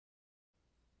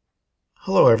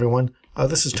Hello, everyone.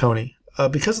 This is Tony.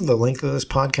 Because of the length of this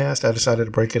podcast, I decided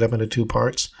to break it up into two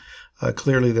parts.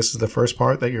 Clearly, this is the first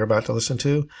part that you're about to listen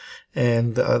to,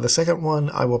 and the second one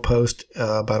I will post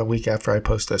about a week after I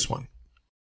post this one.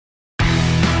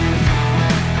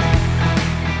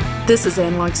 This is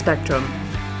Analog Spectrum.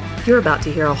 You're about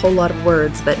to hear a whole lot of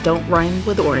words that don't rhyme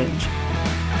with orange.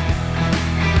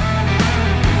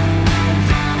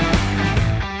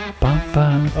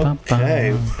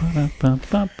 Okay. I'm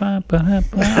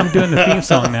doing the theme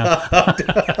song now.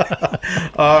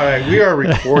 All right, we are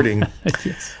recording.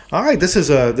 Yes. All right, this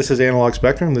is Analog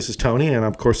Spectrum. This is Tony, and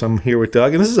of course I'm here with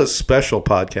Doug. And this is a special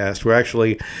podcast. We're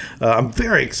actually, I'm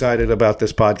very excited about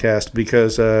this podcast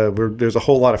because there's a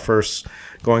whole lot of firsts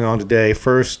going on today.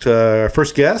 First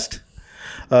guest.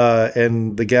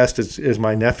 And the guest is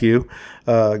my nephew,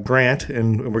 Grant,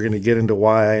 and we're going to get into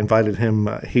why I invited him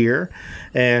here.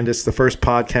 And it's the first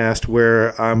podcast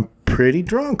where I'm pretty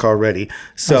drunk already.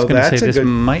 So I was going to say this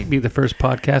might be the first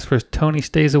podcast where Tony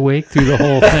stays awake through the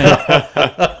whole thing.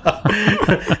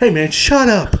 Hey man, shut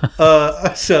up.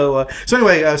 So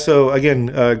again,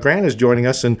 Grant is joining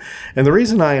us, and the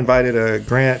reason I invited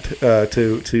Grant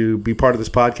to be part of this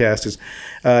podcast is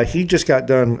he just got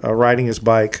done riding his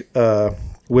bike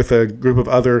with a group of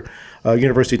other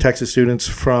University of Texas students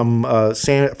from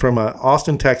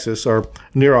Austin, Texas, or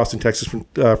near Austin, Texas,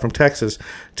 from Texas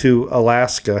to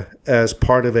Alaska as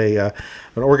part of an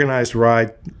organized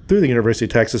ride through the University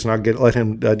of Texas, and I'll let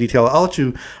him detail. I'll let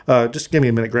you just give me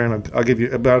a minute, Grant. I'll give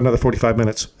you about another 45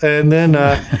 minutes, and then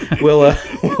we'll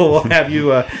have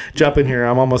you jump in here.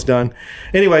 I'm almost done.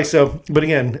 Anyway, but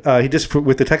again, he just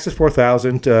with the Texas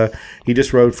 4000, he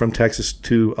just rode from Texas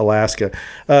to Alaska.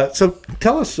 So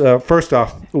tell us first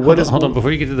off, Hold on,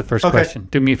 before you get to the first question,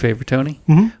 do me a favor, Tony.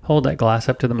 Mm-hmm. Hold that glass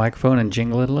up to the microphone and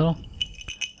jingle it a little.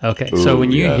 Okay, so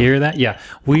when you hear that,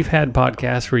 we've had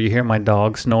podcasts where you hear my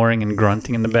dog snoring and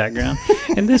grunting in the background.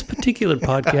 In this particular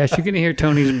podcast, you're going to hear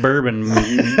Tony's bourbon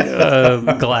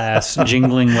glass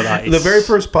jingling with ice. The very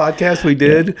first podcast we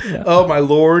did, oh my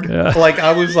Lord! Yeah.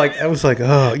 I was like,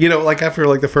 oh,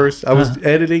 after the first, I was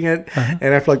editing it,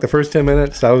 and after the first 10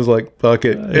 minutes, I was like, fuck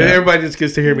it. And everybody just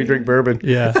gets to hear me drink bourbon.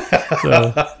 Yeah.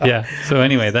 So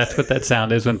anyway, that's what that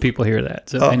sound is when people hear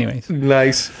that. So anyways,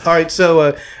 nice. All right,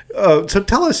 so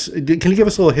tell us, can you give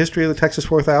us a little history of the Texas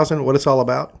 4000, what it's all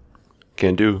about?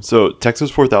 Can do. So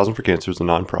Texas 4000 for Cancer is a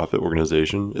nonprofit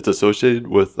organization. It's associated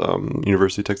with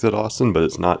University of Texas at Austin, but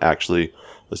it's not actually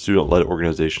a student-led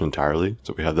organization entirely.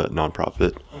 So we have that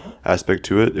nonprofit aspect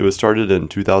to it. It was started in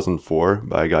 2004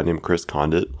 by a guy named Chris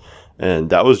Condit. And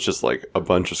that was just a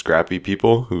bunch of scrappy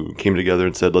people who came together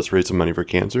and said, let's raise some money for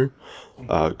cancer.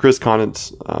 Chris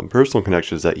Condit's personal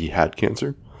connection is that he had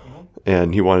cancer.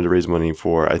 And he wanted to raise money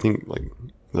for, I think,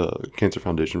 the Cancer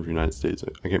Foundation for the United States.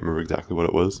 I can't remember exactly what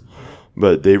it was.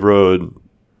 But they rode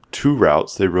two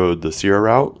routes. They rode the Sierra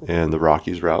route and the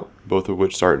Rockies route, both of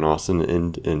which start in Austin and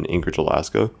end in Anchorage,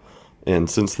 Alaska. And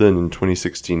since then, in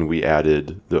 2016, we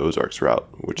added the Ozarks route,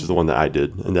 which is the one that I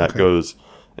did. And that goes,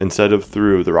 instead of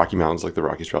through the Rocky Mountains like the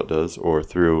Rockies route does, or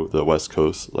through the West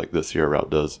Coast like the Sierra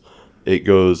route does, it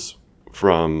goes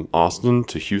from Austin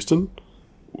to Houston,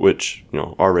 which,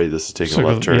 already this is taking a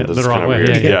left turn. This is kind of weird.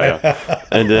 Yeah.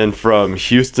 And then from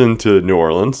Houston to New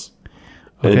Orleans.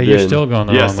 Okay, you're still going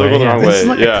the wrong way. Still going the wrong way. This is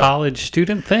like a college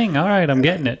student thing. All right, I'm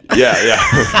getting it. Yeah.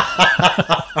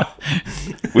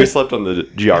 We slept on the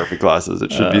geography classes,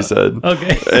 it should be said.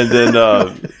 Okay. And then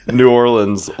New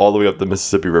Orleans all the way up the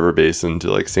Mississippi River Basin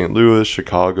to St. Louis,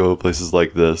 Chicago, places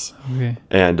like this. Okay.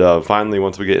 And finally,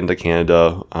 once we get into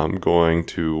Canada, going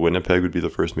to Winnipeg would be the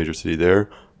first major city there.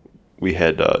 We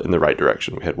head in the right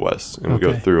direction. We head west, and we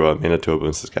go through Manitoba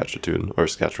and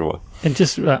Saskatchewan. And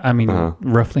just,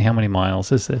 roughly how many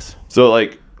miles is this? So,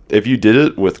 if you did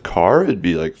it with car, it'd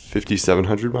be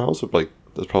 5,700 miles. So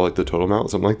that's probably the total amount,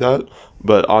 something like that.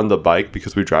 But on the bike,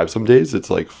 because we drive some days, it's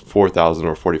 4,000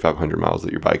 or 4,500 miles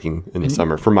that you're biking in the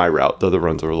summer. For my route, the other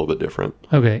runs are a little bit different.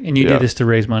 Okay, and you did this to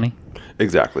raise money?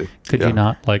 Exactly. Could you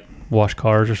not, wash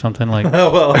cars or something sell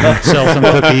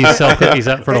cookies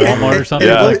up for the Walmart or something?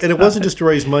 Yeah. And it wasn't just to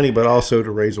raise money, but also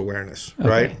to raise awareness,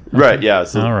 right? Right, yeah.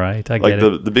 So, all right, I get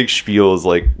it. The big spiel is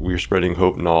we're spreading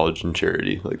hope, knowledge, and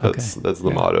charity. That's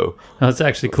the motto. No, that's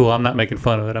actually cool. I'm not making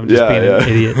fun of it. I'm just being an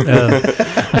idiot.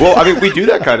 Well, we do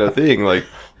that kind of thing.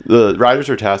 The riders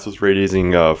are tasked with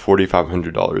raising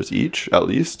 $4,500 each, at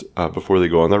least, before they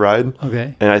go on the ride.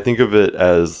 Okay. And I think of it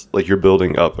as you're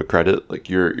building up a credit.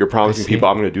 You're promising people,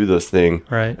 I'm going to do this thing.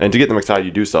 Right. And to get them excited,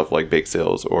 you do stuff like bake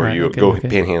sales, or go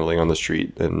panhandling on the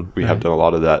street. And we have done a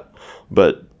lot of that.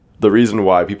 But the reason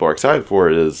why people are excited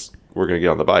for it is we're going to get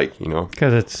on the bike,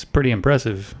 Because it's pretty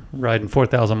impressive riding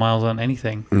 4,000 miles on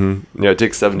anything. Mm-hmm. Yeah, it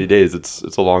takes 70 days. It's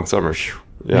a long summer.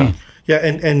 Yeah. Man. Yeah,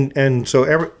 and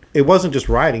so it wasn't just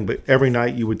riding, but every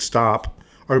night you would stop,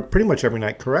 or pretty much every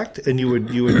night, correct? And you would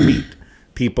meet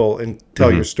people and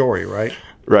tell your story, right?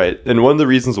 Right. And one of the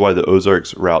reasons why the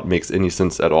Ozarks route makes any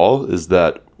sense at all is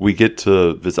that we get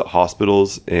to visit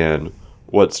hospitals and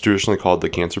what's traditionally called the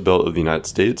cancer belt of the United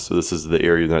States. So this is the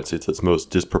area of the United States that's most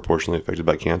disproportionately affected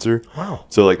by cancer. Wow.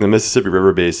 So like the Mississippi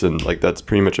River Basin, like that's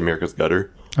pretty much America's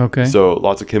gutter. Okay. So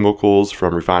lots of chemicals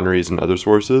from refineries and other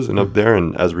sources and up there.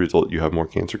 And as a result, you have more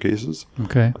cancer cases.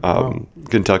 Okay.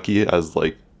 Kentucky has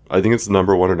I think it's the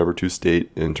number 1 or number 2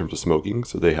 state in terms of smoking.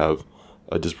 So they have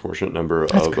a disproportionate number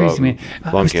That's of crazy, man.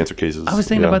 lung cancer cases. I was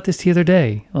thinking about this the other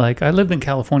day. Like, I lived in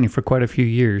California for quite a few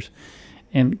years,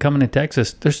 and coming to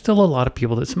Texas, there's still a lot of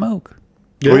people that smoke.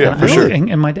 Oh, yeah, for sure.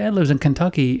 And my dad lives in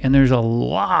Kentucky, and there's a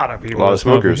lot of people. A lot of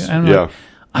smokers. Yeah.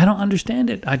 I don't understand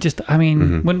it. I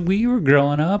mean, when we were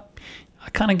growing up, I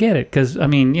kind of get it because,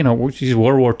 which is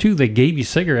World War II, they gave you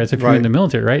cigarettes if you were in the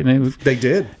military, right? And They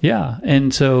did. Yeah.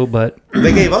 And so, but...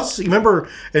 They gave us, remember,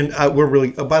 and we're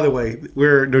really, by the way,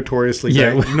 we're notoriously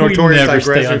notorious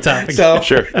digressors.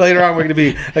 So later on, we're going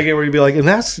to be like, and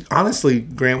that's honestly,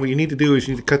 Grant, what you need to do is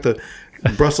you need to cut the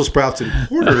Brussels sprouts in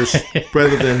quarters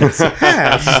rather than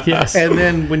halves. Yes. And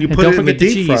then when you put it in the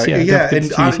deep fry,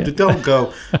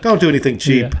 don't do anything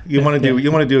cheap. Yeah. You want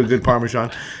to do a good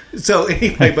Parmesan. So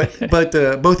anyway, but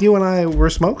both you and I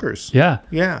were smokers. Yeah.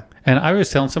 Yeah. And I was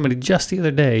telling somebody just the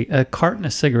other day, a carton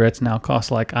of cigarettes now costs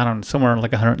somewhere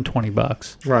like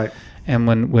 $120. Right. And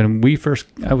when we first,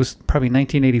 I was probably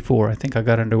 1984, I think I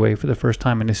got underway for the first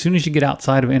time. And as soon as you get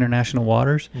outside of international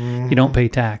waters, you don't pay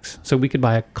tax. So we could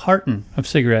buy a carton of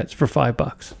cigarettes for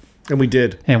 $5. And we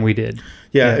did.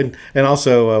 Yeah. And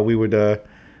also we would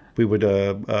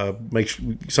make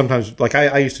sometimes, like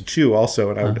I used to chew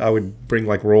also, and I would bring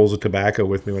like rolls of tobacco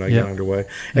with me when I got underway.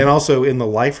 And also in the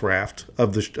life raft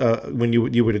of the when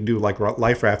you would do like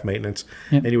life raft maintenance,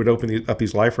 and you would open up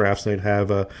these life rafts, and they'd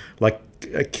have like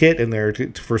a kit in there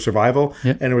for survival,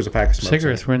 and there was a pack of smokes.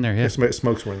 Cigarettes were in there,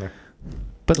 smokes were in there.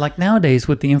 But like nowadays,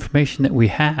 with the information that we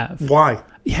have, why?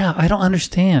 Yeah, I don't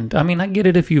understand. I mean, I get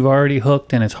it if you've already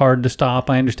hooked and it's hard to stop.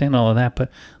 I understand all of that,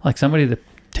 but like somebody that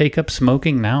take up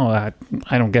smoking now,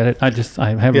 I don't get it. I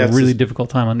have a really difficult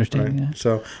time understanding that.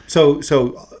 So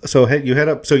you head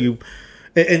up. So you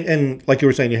and like you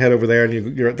were saying, you head over there,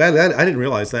 and you're that I didn't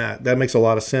realize that. That makes a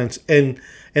lot of sense. And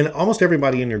almost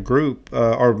everybody in your group,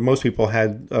 or most people,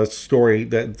 had a story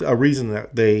a reason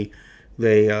that they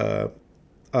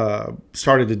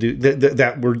started to do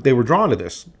they were drawn to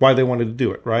this, why they wanted to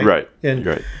do it, right? Right. And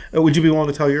right. Would you be willing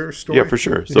to tell your story? Yeah, for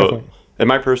sure. So definitely. In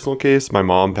my personal case, my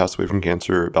mom passed away from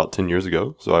cancer about 10 years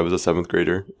ago. So I was a 7th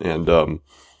grader. And,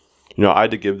 I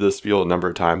had to give this spiel a number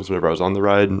of times whenever I was on the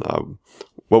ride.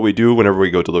 What we do whenever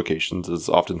we go to locations is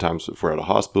oftentimes if we're at a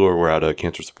hospital or we're at a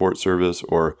cancer support service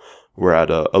or we're at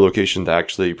a location that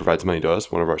actually provides money to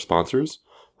us, one of our sponsors,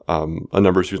 a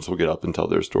number of students will get up and tell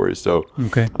their stories. So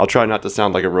I'll try not to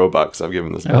sound like a robot because I've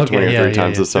given this about 20 or 30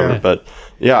 times this summer. But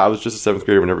I was just a 7th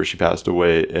grader whenever she passed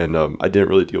away, and I didn't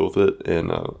really deal with it in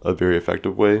a very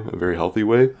effective way, a very healthy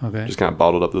way. Just kind of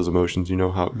bottled up those emotions. You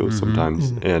know how it goes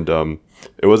sometimes. And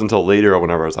it wasn't until later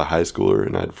whenever I was a high schooler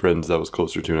and I had friends that I was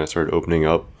closer to and I started opening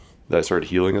up that I started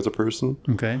healing as a person.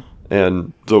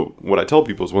 And so what I tell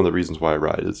people is one of the reasons why I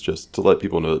ride is just to let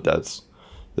people know that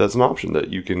that's an option, that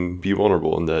you can be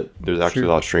vulnerable and that there's actually a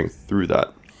lot of strength through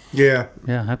that. Yeah.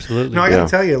 Yeah, absolutely. No, I got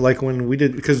to tell you, like when we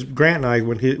did, because Grant and I,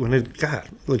 God,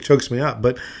 it chokes me up.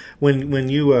 But when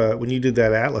you did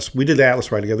that Atlas, we did the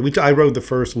Atlas ride together. I rode the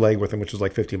first leg with him, which was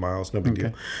like 50 miles. No big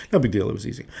deal. No big deal. It was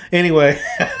easy. Anyway,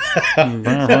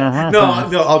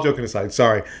 no, all joking aside.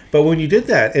 Sorry. But when you did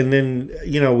that, and then,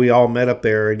 we all met up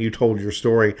there and you told your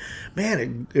story,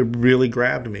 man, it really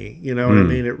grabbed me. You know what I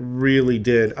mean? It really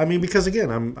did. I mean, because again,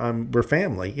 we're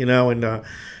family, and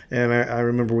I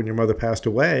remember when your mother passed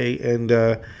away, and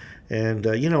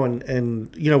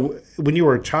when you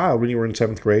were a child, when you were in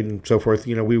 7th grade and so forth,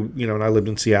 and I lived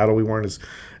in Seattle, we weren't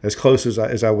as close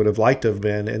as I would have liked to have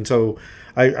been, and so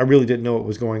I really didn't know what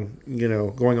was going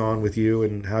on with you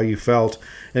and how you felt,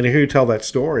 and to hear you tell that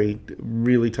story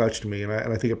really touched me, and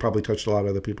I think it probably touched a lot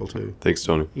of other people too. Thanks,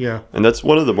 Tony. Yeah, and that's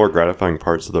one of the more gratifying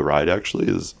parts of the ride. Actually,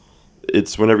 is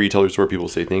it's whenever you tell your story, people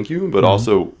say thank you, but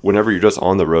also whenever you're just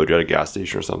on the road, you're at a gas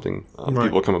station or something,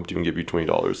 people come up to you and give you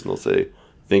 $20, and they'll say,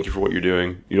 thank you for what you're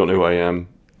doing. You don't know who I am.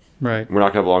 Right. We're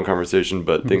not going to have a long conversation,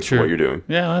 but thanks for what you're doing.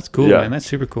 Yeah, that's cool, man. That's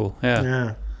super cool. Yeah.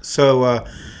 Yeah. So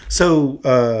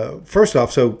first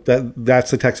off,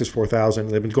 that's the Texas 4000.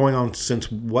 They've been going on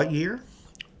since what year?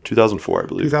 2004, I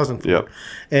believe. 2004. Yep.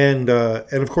 And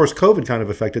of course, COVID kind of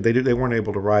affected. They weren't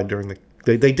able to ride during the.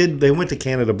 They went to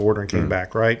Canada border and came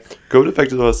back, right? COVID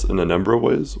affected us in a number of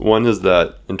ways. One is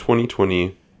that in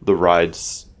 2020, the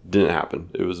rides didn't happen.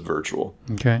 It was virtual.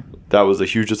 Okay. That was a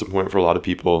huge disappointment for a lot of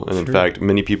people. And in fact,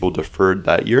 many people deferred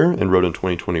that year and rode in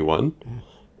 2021.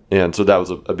 And so that was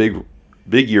a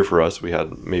big year for us. We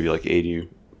had maybe like 80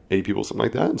 people, something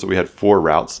like that. And so we had 4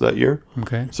 routes that year.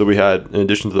 Okay. So we had, in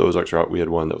addition to the Ozarks route, we had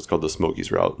one that was called the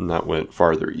Smokies route, and that went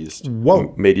farther east.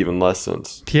 Whoa. Made even less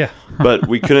sense. Yeah. But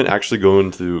we couldn't actually go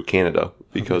into Canada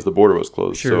because the border was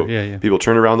closed. Sure, So yeah. people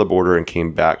turned around the border and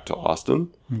came back to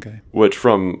Austin, Okay. which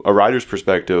from a rider's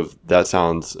perspective, that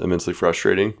sounds immensely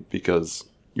frustrating because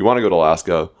you want to go to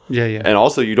Alaska. Yeah, yeah. And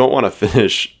also you don't want to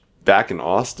finish back in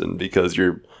Austin because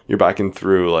you're backing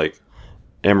through like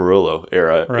Amarillo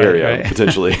area right.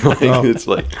 potentially. It's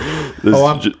like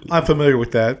this I'm familiar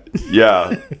with that.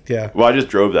 yeah. Yeah. Well, I just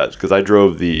drove that because I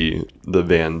drove the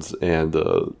vans and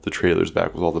the trailers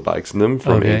back with all the bikes in them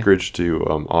from Anchorage to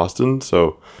Austin.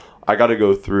 So I got to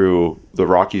go through the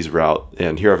Rockies route,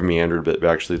 and here I've meandered a bit,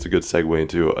 but actually it's a good segue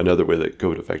into another way that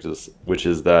COVID affected us, which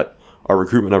is that our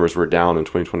recruitment numbers were down in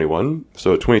 2021.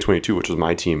 So 2022, which was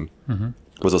my team,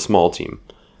 was a small team.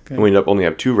 Okay. And we ended up only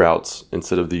have 2 routes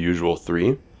instead of the usual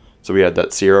 3. So we had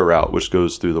that Sierra route, which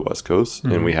goes through the West Coast,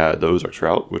 and we had the Ozarks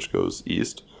route, which goes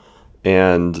east.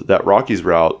 And that Rockies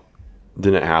route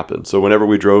didn't happen. So whenever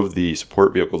we drove the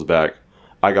support vehicles back,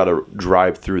 I got to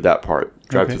drive through that part,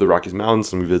 through the Rockies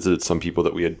Mountains, and we visited some people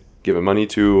that we had given money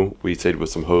to. We stayed with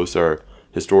some hosts that are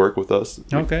historic with us.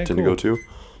 Okay, tend to go to.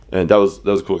 And that was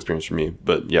a cool experience for me.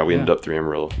 But yeah, we ended up through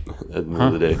Amarillo at the end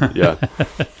of the day. Yeah.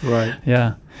 Right.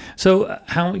 Yeah. So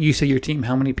how you say your team?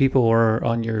 How many people were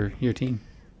on your team?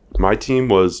 My team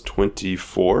was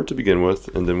 24 to begin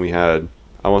with, and then we had,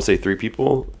 I want to say 3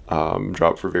 people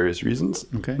drop for various reasons.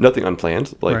 Okay. Nothing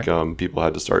unplanned, like people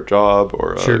had to start a job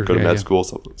or go to med school,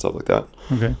 stuff like that.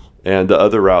 Okay. And the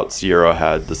other route, Sierra,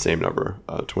 had the same number,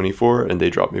 24, and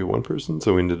they dropped maybe 1 person,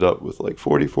 so we ended up with like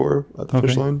 44 at the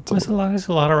finish line. That's a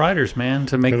lot of riders, man,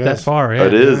 to make that far. Yeah.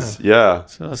 It is, yeah.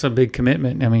 So that's a big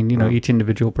commitment. I mean, each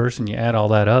individual person, you add all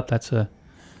that up, that's a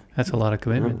lot of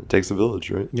commitment. It takes a village,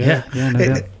 right? Yeah, no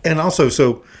doubt. And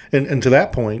also, and to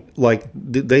that point, like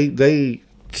they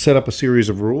set up a series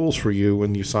of rules for you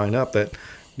when you sign up that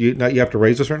you have to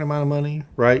raise a certain amount of money,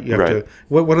 right? You have to.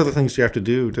 What are the things you have to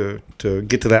do to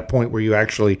get to that point where you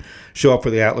actually show up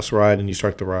for the Atlas ride and you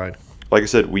start the ride? Like I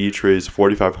said, we each raised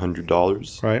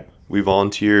 $4,500. Right. We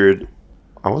volunteered,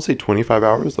 I want to say 25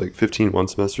 hours, like 15 one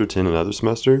semester, 10 another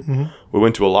semester. Mm-hmm. We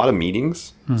went to a lot of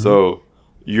meetings. Mm-hmm. So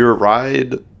your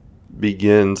ride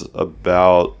begins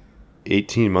about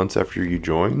 18 months after you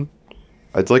join.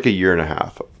 It's like a year and a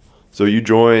half. So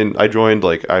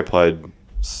I applied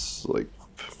like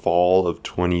fall of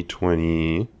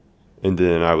 2020, and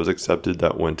then I was accepted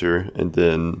that winter, and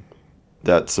then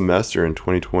that semester in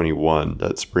 2021,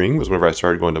 that spring was whenever I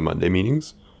started going to Monday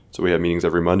meetings. So we had meetings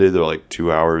every Monday. They're like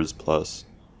 2 hours plus.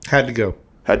 Had to go.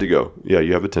 Yeah,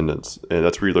 you have attendance, and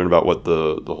that's where you learn about what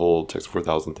the whole Texas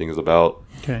 4000 thing is about.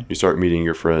 Okay. You start meeting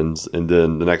your friends, and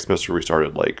then the next semester we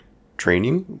started like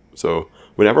training. So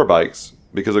we didn't have our bikes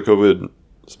because of COVID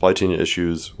supply chain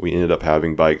issues. We ended up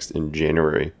having bikes in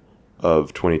January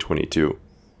of 2022.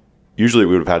 Usually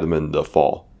we would have had them in the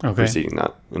fall preceding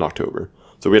that in October.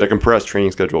 So we had a compressed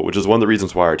training schedule, which is one of the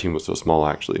reasons why our team was so small,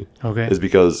 actually. Okay. Is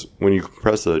because when you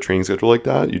compress a training schedule like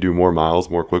that, you do more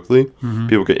miles more quickly. Mm-hmm.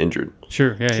 People get injured.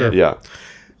 Sure. Yeah.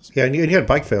 Yeah, and you had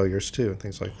bike failures too, and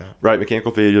things like that. Right,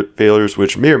 mechanical failures,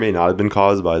 which may or may not have been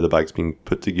caused by the bikes being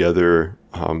put together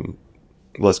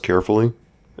less carefully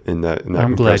in that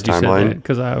I'm glad you timeline. said that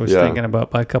because I was thinking about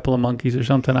by a couple of monkeys or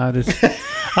something.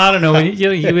 I don't know.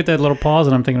 You get that little pause,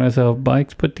 and I'm thinking to myself,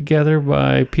 bikes put together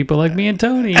by people like me and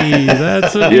Tony.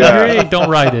 That's great. Don't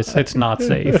ride this. It's not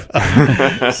safe.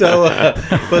 So,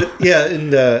 but yeah,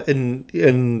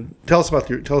 and tell us about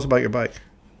your bike.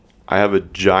 I have a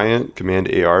giant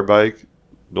Command AR bike.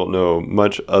 Don't know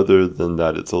much other than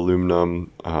that it's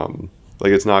aluminum.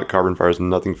 It's not carbon fibers,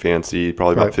 nothing fancy.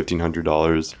 Probably about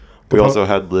 $1,500. We also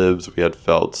had libs. We had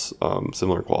felts,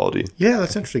 similar quality. Yeah,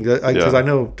 that's interesting. Because I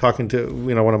know talking to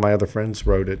one of my other friends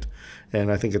rode it, and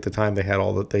I think at the time they had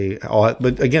all that they all had.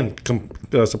 But again,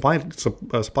 supply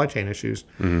chain issues.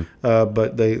 Mm-hmm.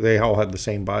 But they all had the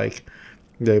same bike.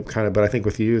 But I think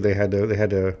with you they had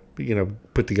to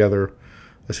put together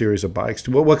a series of bikes.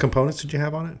 What components did you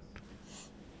have on it?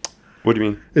 What do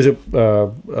you mean? Is it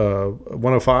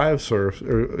 105s or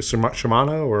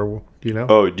Shimano, or do you know?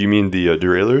 Oh, do you mean the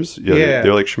derailleurs? Yeah.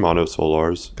 They're like Shimano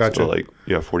Solars. Gotcha. So like,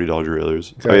 $40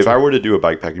 derailleurs. Gotcha. I mean, if I were to do a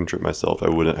bikepacking trip myself, I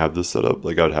wouldn't have this setup.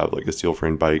 Like, I would have like a steel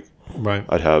frame bike. Right.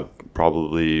 I'd have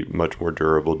probably much more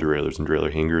durable derailleurs and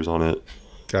derailleur hangers on it.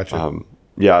 Gotcha.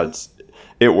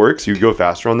 It works. You go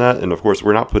faster on that, and of course,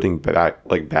 we're not putting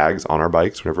bags on our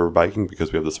bikes whenever we're biking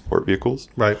because we have the support vehicles.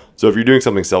 Right. So if you're doing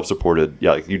something self-supported,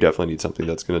 you definitely need something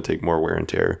that's going to take more wear and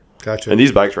tear. Gotcha. And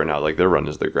these bikes right now, like, they're run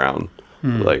to the ground.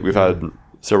 Like, we've had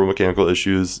several mechanical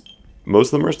issues.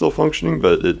 Most of them are still functioning,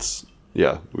 but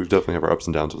we've definitely have our ups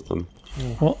and downs with them.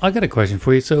 Well, I got a question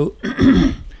for you. So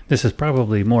this is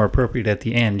probably more appropriate at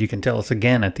the end. You can tell us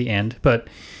again at the end, but.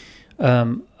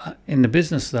 In the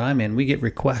business that I'm in, we get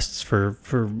requests for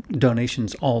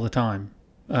donations all the time.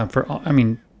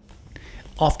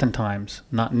 Oftentimes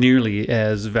not nearly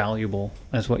as valuable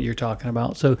as what you're talking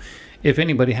about. So if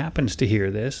anybody happens to hear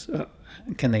this,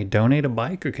 can they donate a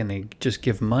bike, or can they just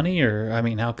give money? Or,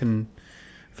 how can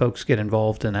folks get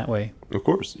involved in that way? Of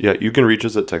course. Yeah, you can reach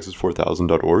us at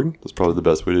texas4000.org. That's probably the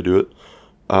best way to do it.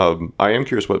 I am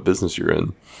curious what business you're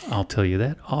in. I'll tell you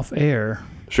that off air.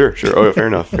 Sure. Oh, fair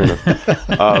enough.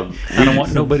 I don't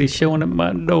want nobody showing up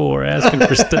my door asking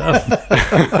for stuff.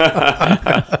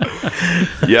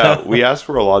 Yeah, we ask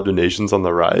for a lot of donations on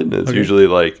the ride. And it's usually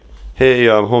like, hey,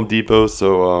 Home Depot,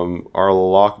 so our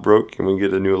lock broke. Can we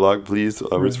get a new lock, please?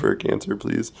 It's for cancer,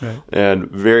 please. Right. And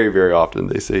very, very often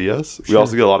they say yes. Sure. We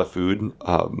also get a lot of food.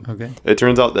 It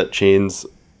turns out that chains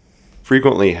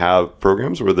frequently have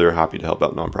programs where they're happy to help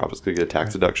out nonprofits to get a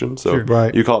tax deduction. So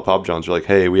you call it Papa John's, you're like,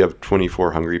 hey, we have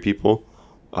 24 hungry people.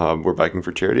 We're biking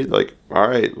for charity. They're like, all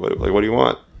right, what do you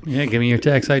want? Yeah, give me your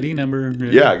tax ID number.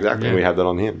 Yeah, exactly. Yeah. We have that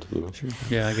on hand. Sure.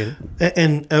 Yeah, I get it.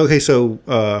 And okay, so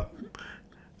I'm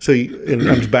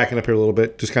just backing up here a little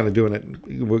bit, just kind of doing it,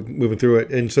 moving through it.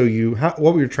 And so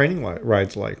what were your training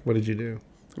rides like? What did you do?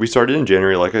 We started in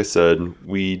January. Like I said,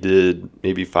 we did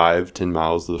maybe 5-10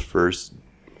 miles the first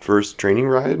training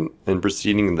ride, and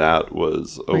preceding that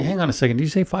was Wait, hang on a second. Did you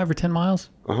say 5 or 10 miles?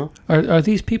 Uh-huh. Are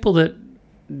these people that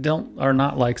are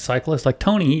not like cyclists? Like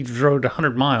Tony, he rode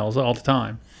 100 miles all the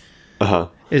time. Uh-huh.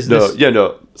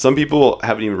 No. Some people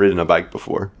haven't even ridden a bike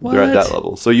before. What? They're at that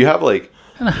level. So you have like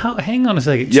hang on a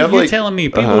second. So you're telling me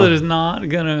people that is not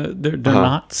gonna they're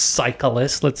not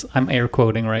cyclists, I'm air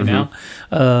quoting right now.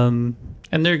 And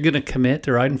they're gonna commit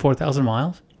to riding 4,000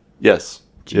 miles? Yes.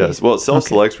 Jeez. Yes. Well, it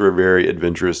self-selects for a very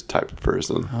adventurous type of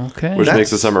person. Okay. Which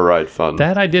makes the summer ride fun.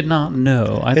 That I did not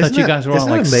know. I thought you guys were all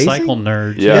like amazing? Cycle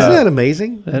nerds. Yeah. Isn't that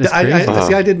amazing? That is crazy.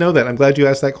 See, I didn't know that. I'm glad you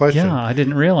asked that question. Yeah, I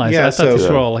didn't realize. I thought these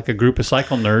were all like a group of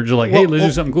cycle nerds. Like, hey, let's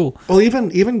do something cool. Well,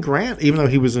 even Grant, even though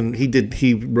he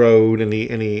rode and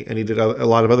he did a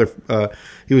lot of other.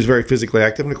 He was very physically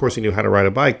active, and of course, he knew how to ride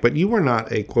a bike. But you were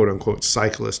not a quote unquote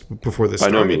cyclist before this. By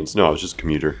no means. No, I was just a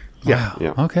commuter. Yeah.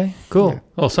 Yeah. Okay. Cool. Yeah.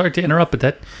 Well, sorry to interrupt, but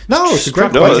that it's a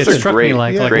great question. It struck me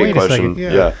like great wait question. a second.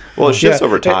 Yeah. Well, it shifts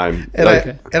over time. And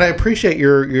I appreciate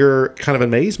your kind of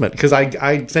amazement, because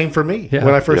I same for me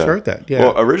when I first heard that. Yeah.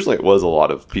 Well, originally it was a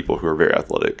lot of people who are very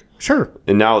athletic. Sure.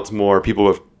 And now it's more people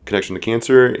with connection to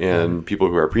cancer and people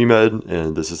who are pre-med,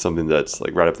 and this is something that's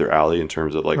like right up their alley in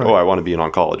terms of like, I want to be an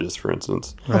oncologist, for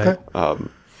instance. Okay.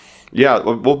 Yeah,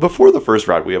 well, before the first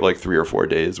ride, we have like 3 or 4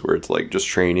 days where it's like just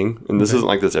training. And this isn't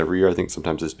like this every year. I think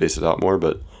sometimes they space it out more.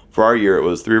 But for our year, it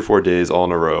was 3 or 4 days all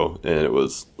in a row. And it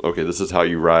was, okay, this is how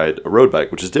you ride a road bike,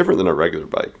 which is different than a regular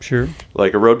bike. Sure.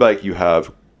 Like a road bike, you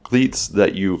have cleats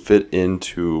that you fit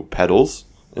into pedals,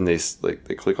 and they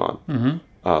click on.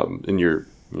 Mm-hmm. And you're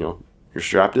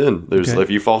strapped in. If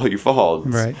you fall, you fall.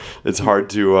 It's hard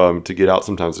to get out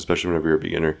sometimes, especially whenever you're a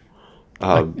beginner.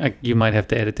 You might have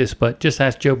to edit this, but just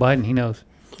ask Joe Biden. He knows.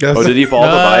 Oh, did he fall the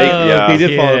bike? Yeah, he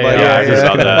did fall the bike. Yeah, I just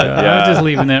saw that. Yeah. I'm just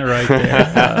leaving that right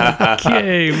there.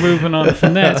 Okay, moving on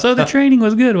from that. So the training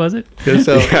was good, was it?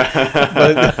 So,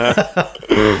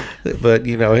 but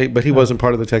he wasn't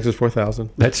part of the Texas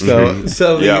 4000. That's true.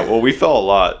 So well, we fell a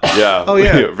lot. Yeah. Oh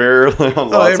yeah. Very early on.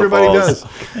 Lots everybody of falls.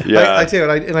 does. Yeah. I tell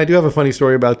you, and I do have a funny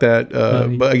story about that.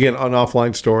 But again, an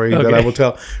offline story that I will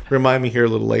tell. Remind me here a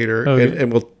little later,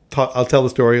 and we'll. I'll tell the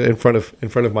story in front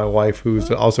of my wife, who's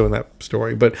also in that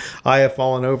story. But I have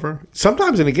fallen over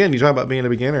sometimes, and again, you talk about being a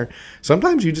beginner.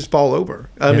 Sometimes you just fall over.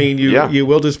 I mean, you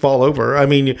will just fall over. I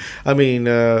mean, something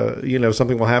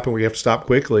will happen where you have to stop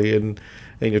quickly, and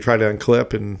you try to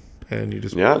unclip, and you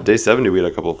just Day 70, we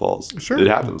had a couple of falls. Sure, it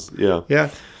happens. Yeah.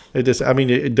 It just,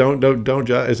 don't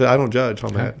judge. I don't judge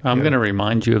on that. I'm going to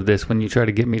remind you of this when you try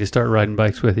to get me to start riding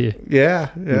bikes with you. Yeah.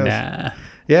 Nah.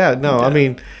 Yeah. No. I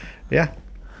mean, yeah.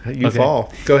 You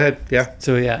fall. Go ahead. Yeah.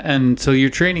 So and so your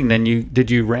training then did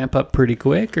you ramp up pretty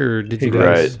quick or did you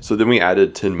guys? Right. So then we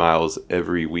added 10 miles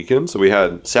every weekend. So we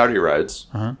had Saturday rides,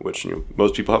 which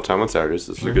most people have time on Saturdays.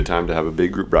 This is a good time to have a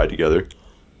big group ride together.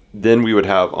 Then we would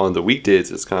have on the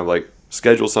weekdays, it's kind of like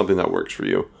schedule something that works for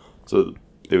you. So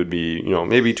it would be,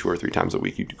 maybe 2 or 3 times a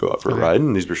week you could go out for a ride.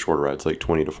 And these were shorter rides, like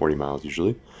 20 to 40 miles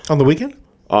usually. On the weekend?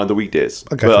 On the weekdays.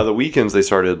 Okay. But on the weekends, they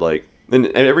started like, and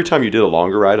every time you did a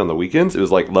longer ride on the weekends, it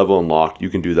was like level unlocked. You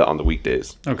can do that on the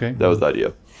weekdays. Okay. That was the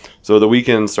idea. So the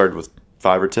weekends started with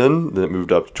 5 or 10, then it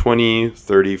moved up to 20,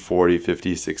 30, 40,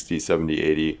 50, 60, 70,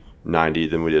 80, 90.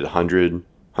 Then we did 100,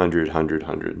 100, 100,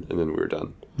 100, and then we were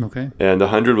done. Okay. And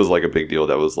 100 was like a big deal.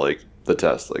 That was like the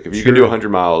test. Like if you can do 100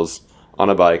 miles on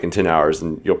a bike in 10 hours,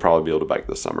 then you'll probably be able to bike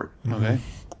this summer. Okay.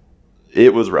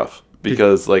 It was rough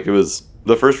because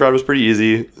the first ride was pretty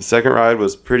easy. The second ride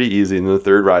was pretty easy. And then the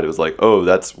third ride, it was like, oh,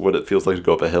 that's what it feels like to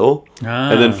go up a hill.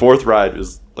 And then fourth ride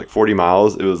was like 40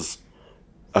 miles. It was,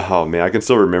 oh man, I can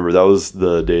still remember. That was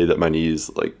the day that my knees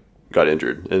like got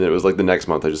injured. And it was like the next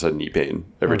month I just had knee pain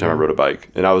every time I rode a bike.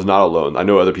 And I was not alone. I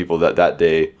know other people that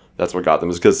day, that's what got them.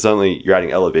 Is because suddenly you're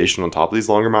adding elevation on top of these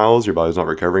longer miles. Your body's not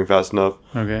recovering fast enough.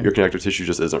 Okay. Your connective tissue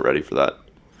just isn't ready for that.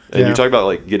 And you talk about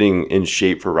like getting in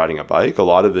shape for riding a bike. A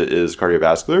lot of it is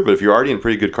cardiovascular, but if you're already in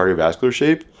pretty good cardiovascular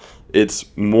shape, it's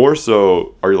more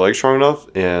so, are your legs strong enough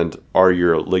and are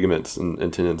your ligaments and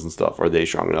tendons and stuff, are they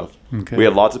strong enough? Okay. We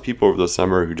had lots of people over the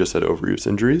summer who just had overuse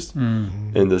injuries,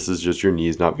 and this is just your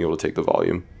knees not being able to take the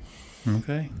volume.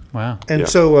 Okay. Wow. And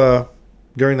so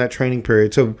during that training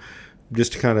period, so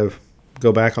just to kind of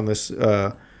go back on this,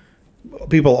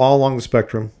 people all along the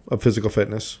spectrum of physical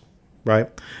fitness, right?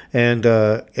 And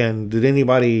did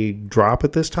anybody drop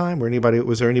at this time, or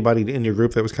was there anybody in your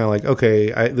group that was kind of like,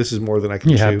 okay, this is more than I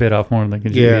can chew? Bit off more than I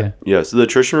can chew. Yeah. So the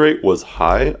attrition rate was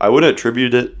high. I wouldn't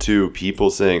attribute it to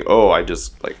people saying, "Oh, I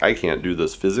can't do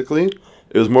this physically."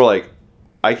 It was more like,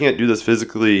 I can't do this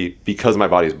physically because my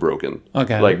body's broken.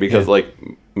 Okay. Because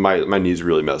my knees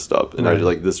really messed up, and I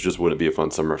this just wouldn't be a fun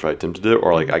summer if I attempted it,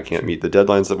 or I can't meet the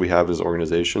deadlines that we have as an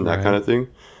organization, that kind of thing.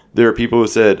 There are people who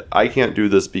said, I can't do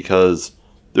this because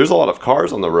there's a lot of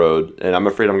cars on the road and I'm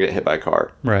afraid I'm going to get hit by a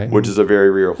car. Right. Which is a very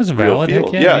real, That's valid. real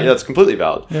feel. Heck Yeah, it's completely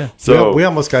valid. Yeah. So we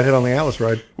almost got hit on the Atlas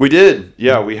ride. We did.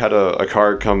 Yeah, we had a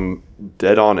car come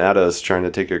dead on at us trying to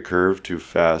take a curve too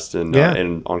fast in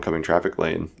oncoming traffic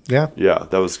lane. Yeah. Yeah,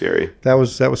 that was scary. That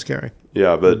was scary.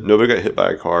 Yeah, but nobody got hit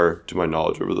by a car to my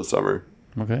knowledge over the summer.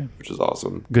 Okay. Which is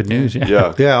awesome. Good news.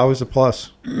 Yeah. Yeah, always a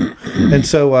plus. And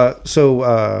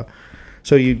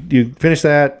so you finish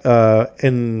that,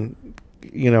 and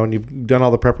you've done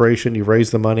all the preparation, you've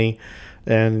raised the money,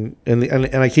 and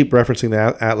I keep referencing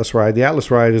the Atlas ride. The Atlas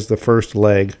ride is the first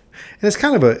leg, and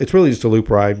it's really just a loop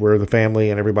ride where the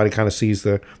family and everybody kind of sees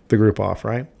the group off,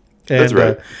 right? And, That's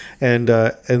right.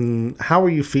 And how are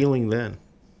you feeling then?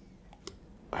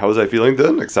 How was I feeling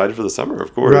then? Excited for the summer,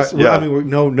 of course. Right. Yeah. I mean,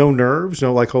 no nerves,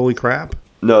 no holy crap.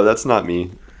 No, that's not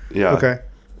me. Yeah. Okay.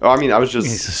 I mean, I was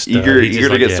just eager He's to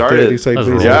like, get started.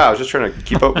 Yeah, I was just trying to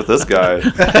keep up with this guy.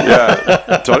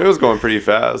 Yeah, Tony was going pretty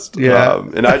fast. Yeah,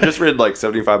 and I just rid like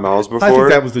 75 miles before. I think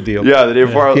that was the deal. Yeah, the day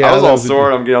before I was all sore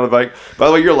and I'm getting on the bike. By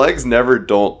the way, your legs never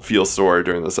don't feel sore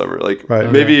during the summer. Like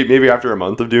maybe after a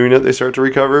month of doing it, they start to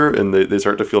recover and they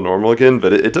start to feel normal again.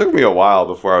 But it took me a while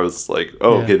before I was like,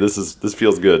 okay, this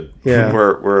feels good. Yeah,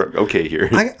 we're okay here.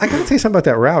 I got to tell you something about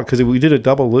that route because we did a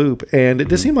double loop and it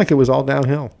just seemed like it was all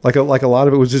downhill. Like a lot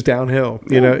of it was just downhill.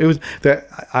 It was that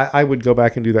I would go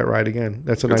back and do that ride again.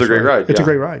 It's a great ride. It's a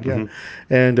great ride, yeah,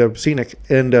 and scenic.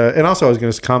 And also I was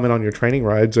going to comment on your training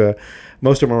rides.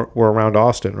 Most of them were around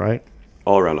Austin, right?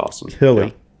 All around Austin,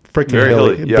 hilly, freaking very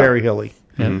hilly, very hilly.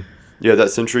 Yeah,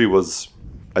 that Century was,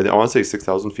 I want to say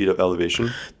 6,000 feet of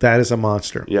elevation. That is a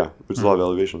monster. Yeah, which is a lot of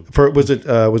elevation. Was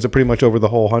it pretty much over the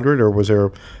whole 100, or was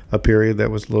there a period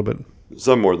that was a little bit?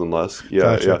 Some more than less. Yeah,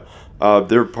 Gotcha.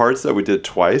 There were parts that we did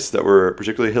twice that were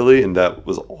particularly hilly, and that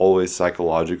was always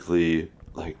psychologically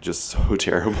just so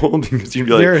terrible because you'd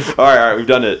be like, all right, we've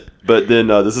done it. But then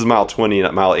this is mile 20,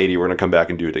 not mile 80. We're going to come back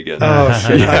and do it again. Oh,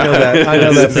 shit. I know that. I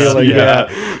know that feeling.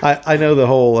 Yeah. I know the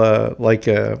whole,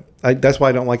 that's why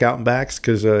I don't like out and backs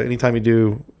because anytime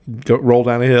you roll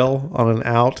down a hill on an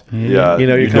out,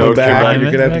 you're coming back and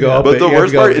you're going to have to go up. But the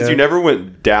worst part is you never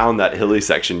went down that hilly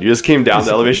section. You just came down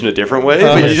the elevation a different way,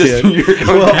 but you're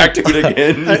coming back to it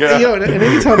again. And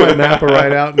anytime I map a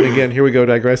ride out, and again, here we go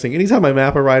digressing. Anytime I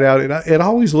map a ride out, it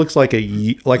always looks like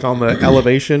like on the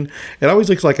elevation, it always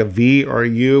looks like a V or a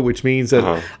U, which means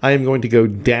that I am going to go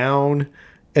down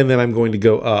and then I'm going to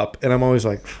go up, and I'm always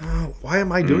like, oh, why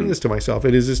am I doing this to myself?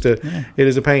 It is just it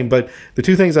is a pain. But the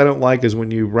two things I don't like is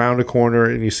when you round a corner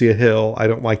and you see a hill. I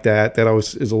don't like that. That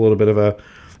always is a little bit of a,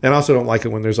 and I also don't like it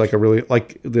when there's like a really,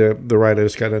 like the ride I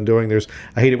just got done doing.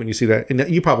 I hate it when you see that, and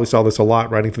you probably saw this a lot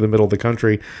riding through the middle of the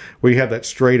country, where you have that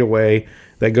straightaway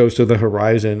that goes to the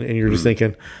horizon, and you're just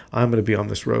thinking, I'm going to be on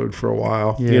this road for a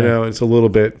while. Yeah. It's a little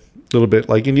bit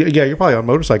like, and you're probably on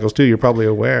motorcycles too. You're probably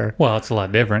aware. Well, it's a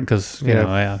lot different because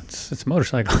it's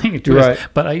motorcycling. Right.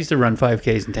 But I used to run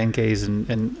 5Ks and 10Ks,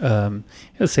 and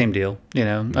it was the same deal.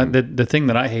 The thing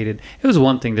that I hated, it was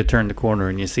one thing to turn the corner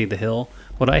and you see the hill.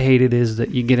 What I hated is that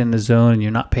you get in the zone and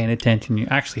you're not paying attention.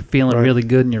 You're actually feeling really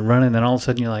good and you're running. And then all of a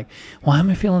sudden you're like, why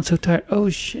am I feeling so tired? Oh,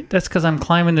 shit. That's because I'm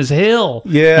climbing this hill.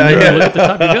 Yeah. And you look at the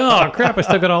top and you go, oh, crap. I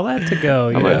still got all that to go.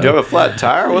 I'm like, do you have a flat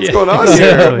tire? What's going on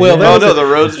Yeah. here? Well, Oh, no, the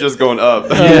road's just going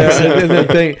up.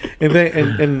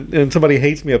 and somebody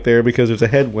hates me up there because there's a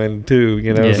headwind too,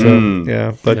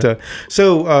 Yeah.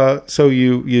 So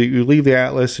you leave the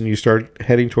Atlas and you start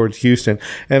heading towards Houston,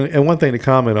 and one thing to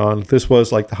comment on, this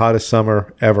was like the hottest summer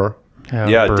ever.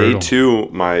 Yeah, brutal. day 2,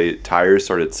 my tires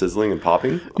started sizzling and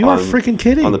popping. You are freaking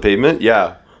kidding. On the pavement,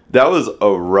 yeah. That was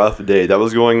a rough day. That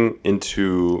was going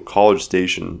into College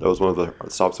Station. That was one of the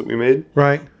stops that we made.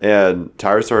 Right. And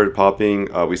tires started popping.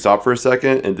 We stopped for a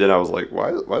second, and then I was like,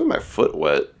 why is my foot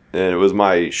wet? And it was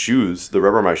my shoes. The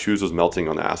rubber of my shoes was melting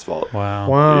on the asphalt.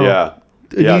 Wow. Yeah.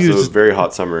 Yeah, so it was a very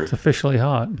hot summer. It's officially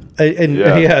hot. And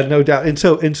no doubt. And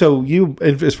so you,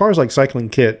 as far as like cycling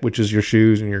kit, which is your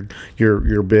shoes and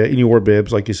your bib, and you wore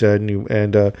bibs like you said,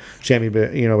 and chamois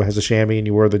bib, has a chamois, and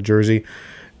you wore the jersey.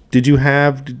 Did you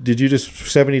just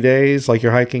 70 days like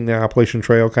you're hiking the Appalachian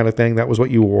Trail kind of thing? That was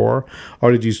what you wore,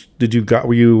 or did you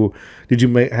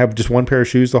have just one pair of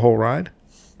shoes the whole ride?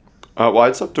 Well, I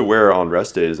had stuff to wear on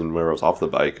rest days and when I was off the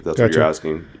bike. If that's what you're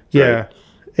asking. Yeah. Right?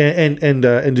 And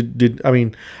did I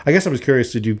mean, I guess I was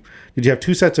curious, did you have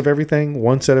 2 sets of everything,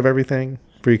 1 set of everything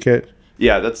for your kit?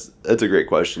 Yeah, that's a great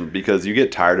question because you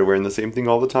get tired of wearing the same thing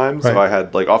all the time. Right. So I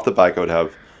had, like, off the bike, I would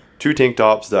have 2 tank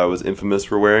tops that I was infamous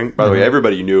for wearing. By the way,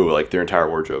 everybody knew, like, their entire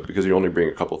wardrobe because you only bring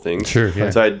a couple things. Sure, yeah.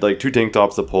 So I had, like, 2 tank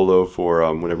tops, a polo for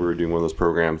whenever we were doing one of those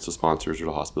programs to sponsors or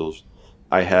to hospitals.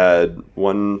 I had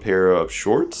 1 pair of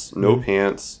shorts, no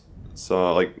pants,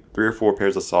 so, like, 3 or 4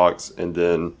 pairs of socks, and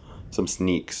then some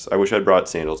sneaks. I wish I'd brought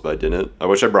sandals, but I didn't. I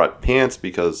wish I brought pants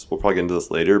because we'll probably get into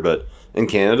this later, but in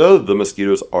Canada, the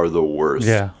mosquitoes are the worst.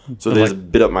 Yeah. So they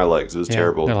just bit up my legs. It was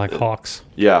terrible. They're like hawks.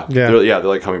 Yeah. Yeah. They're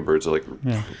like hummingbirds. They're like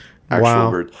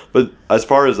actual birds. But as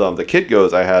far as the kit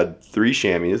goes, I had 3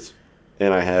 chamois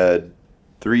and I had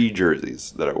 3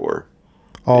 jerseys that I wore.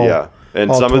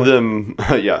 And all some of them,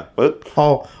 What?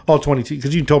 All 22,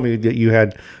 because you told me that you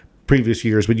had previous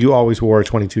years, but you always wore a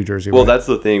 22 jersey. Well, right? that's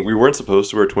the thing. We weren't supposed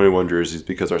to wear 21 jerseys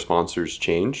because our sponsors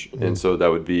change, and so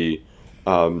that would be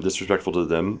disrespectful to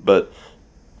them. But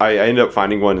I ended up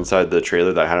finding one inside the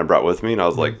trailer that I hadn't brought with me, and I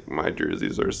was like, my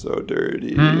jerseys are so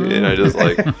dirty. And I just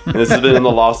and this has been in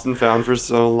the lost and found for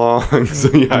so long. So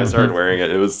I started wearing it.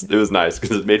 It was nice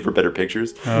because it's made for better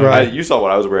pictures. Right. You saw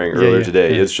what I was wearing earlier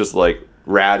today. Yeah. It's just like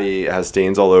ratty. It has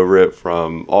stains all over it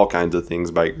from all kinds of things,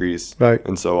 bike grease,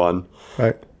 and so on.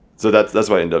 Right. So that's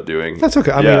what I ended up doing. That's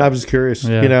okay. I mean, I was curious,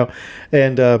 and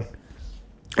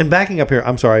backing up here,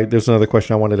 I'm sorry. There's another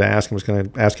question I wanted to ask. I'm just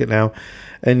going to ask it now.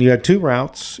 And you had 2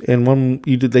 routes, and one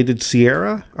they did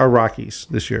Sierra or Rockies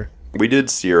this year. We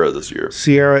did Sierra this year.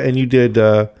 Sierra, and you did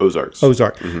Ozarks.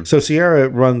 Ozark. Mm-hmm. So Sierra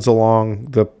runs along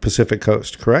the Pacific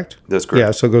coast, correct? That's correct. Yeah.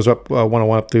 So it goes up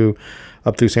 101 up through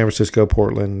San Francisco,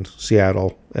 Portland,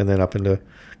 Seattle, and then up into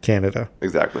Canada.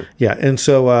 Exactly. Yeah. And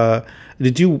so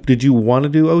did you want to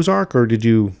do Ozark, or did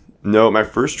you? No, my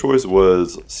first choice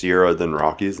was Sierra, then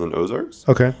Rockies, then Ozarks.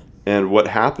 Okay. And what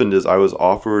happened is I was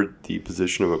offered the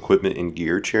position of equipment and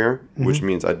gear chair, which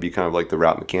means I'd be kind of like the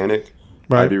route mechanic.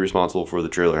 Right. I'd be responsible for the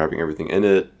trailer having everything in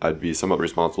it. I'd be somewhat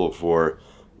responsible for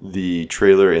the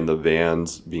trailer and the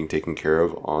vans being taken care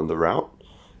of on the route.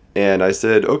 And I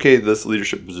said, okay, this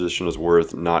leadership position is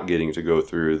worth not getting to go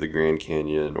through the Grand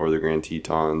Canyon or the Grand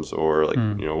Tetons or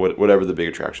whatever the big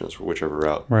attraction is for whichever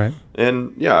route. Right.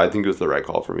 And yeah, I think it was the right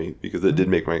call for me because it did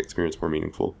make my experience more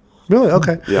meaningful. Really?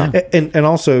 Okay. Yeah. And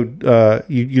also,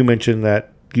 you mentioned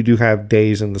that you do have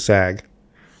days in the SAG.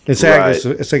 And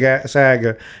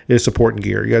SAG is support and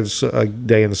gear. You have a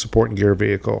day in the support and gear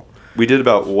vehicle. We did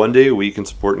about 1 day a week in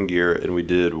support and gear, and we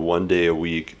did 1 day a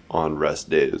week on rest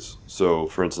days. So,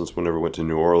 for instance, whenever we went to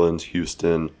New Orleans,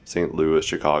 Houston, St. Louis,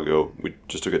 Chicago, we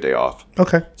just took a day off.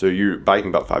 Okay. So you're biking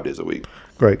about 5 days a week.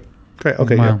 Great.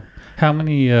 Okay. Wow. Yeah. How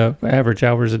many average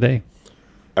hours a day?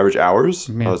 Average hours?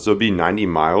 Yeah. So it'd be 90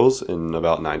 miles in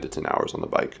about 9 to 10 hours on the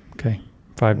bike. Okay.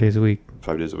 5 days a week.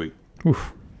 5 days a week.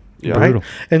 Oof. Yeah. Right?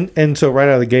 Brutal. And so right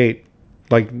out of the gate,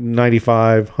 like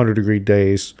 95, 100-degree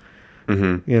days,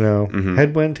 headwind,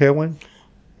 tailwind?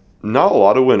 Not a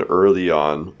lot of wind early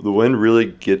on. The wind really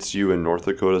gets you in North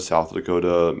Dakota, South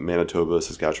Dakota, Manitoba,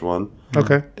 Saskatchewan.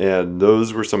 Okay. And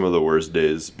those were some of the worst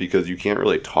days because you can't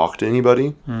really talk to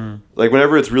anybody. Like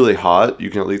whenever it's really hot, you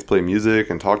can at least play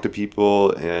music and talk to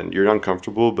people, and you're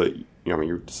uncomfortable, but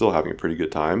you're still having a pretty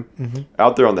good time.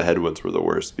 Out there on the headwinds were the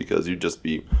worst because you'd just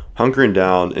be hunkering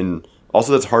down, and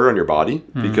also that's harder on your body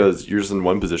because you're just in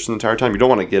one position the entire time. You don't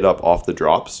want to get up off the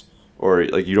drops. Or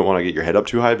like you don't want to get your head up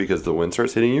too high because the wind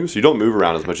starts hitting you. So you don't move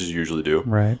around as much as you usually do.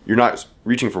 Right. You're not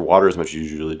reaching for water as much as you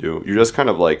usually do. You're just kind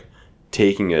of like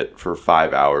taking it for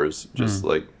 5 hours, just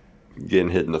like getting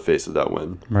hit in the face of that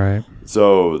wind. Right.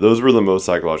 So those were the most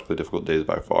psychologically difficult days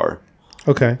by far.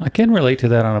 Okay. I can relate to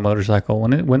that on a motorcycle.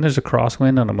 When there's a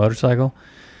crosswind on a motorcycle,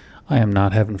 I am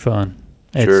not having fun.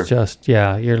 It's just,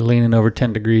 you're leaning over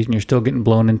 10 degrees and you're still getting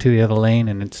blown into the other lane,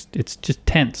 and it's just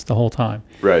tense the whole time.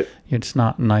 Right. It's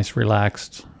not nice,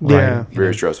 relaxed. Yeah.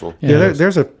 Very stressful. Yeah,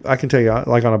 I can tell you,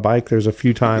 like on a bike, there's a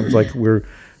few times, like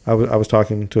I was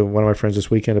talking to one of my friends this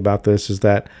weekend about this, is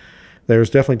that there's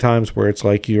definitely times where it's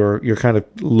like you're kind of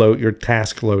you're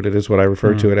task loaded is what I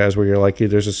refer to it as, where you're like,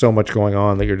 there's just so much going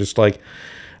on that you're just like,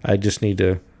 I just need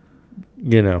to,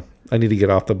 I need to get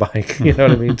off the bike. You know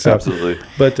what I mean? So, Absolutely.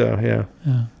 But yeah.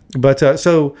 But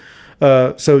so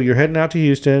you're heading out to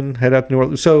Houston, head out to New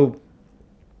Orleans. So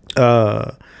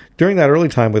during that early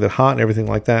time with it hot and everything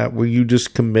like that, were you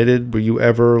just committed? Were you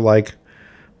ever like,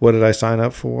 what did I sign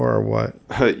up for or what?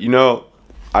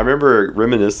 I remember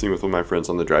reminiscing with one of my friends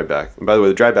on the drive back. And by the way,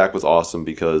 the drive back was awesome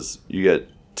because you get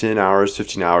 10 hours,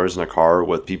 15 hours in a car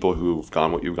with people who've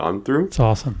gone what you've gone through. It's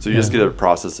awesome. So you just get to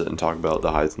process it and talk about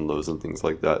the highs and lows and things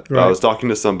like that. Right. I was talking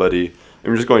to somebody,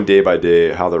 and we're just going day by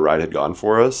day how the ride had gone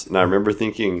for us. And I remember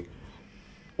thinking,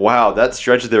 wow, that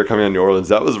stretch that they were coming on New Orleans,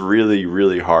 that was really,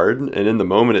 really hard. And in the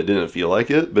moment, it didn't feel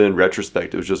like it. But in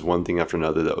retrospect, it was just one thing after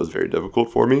another that was very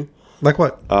difficult for me. Like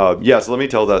what? So let me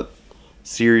tell that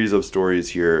series of stories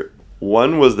here.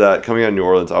 One was that coming out of New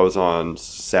Orleans, I was on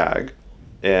SAG,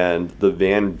 and the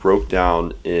van broke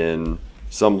down in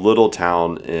some little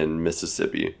town in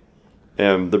Mississippi.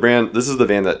 And this is the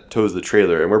van that tows the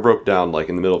trailer, and we're broke down like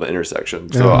in the middle of an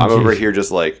intersection. So I'm over here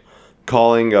just like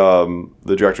calling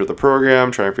the director of the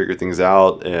program, trying to figure things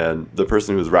out, and the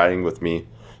person who was riding with me,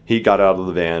 he got out of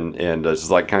the van and just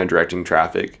like kind of directing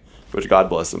traffic, which God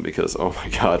bless him, because oh my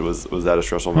God, was that a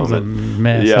stressful moment? It was a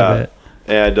mess of it.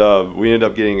 And we ended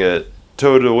up getting it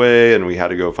towed away, and we had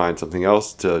to go find something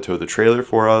else to tow the trailer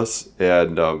for us.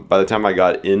 And by the time I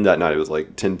got in that night, it was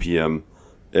like 10 p.m.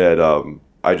 And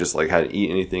I just like hadn't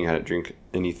eaten anything, hadn't drink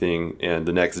anything. And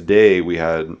the next day we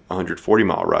had a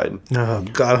 140-mile ride. Oh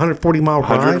God, 140-mile ride.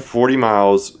 140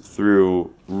 miles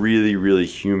through really, really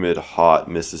humid, hot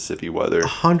Mississippi weather.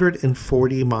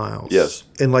 140 miles. Yes.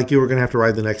 And like you were gonna have to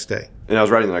ride the next day. And I was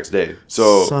riding the next day.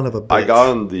 So Son of a bitch. I got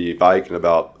on the bike, and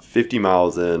about 50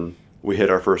 miles in, we hit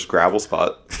our first gravel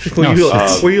spot. Were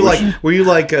you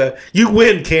like you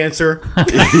win, cancer?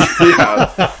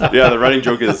 yeah. The running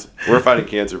joke is we're fighting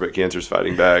cancer, but cancer's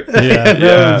fighting back. Yeah.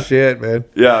 No shit, man.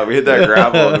 Yeah, we hit that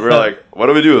gravel, and we're like, what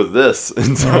do we do with this?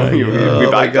 And so we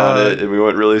biked on it, and we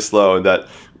went really slow.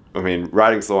 And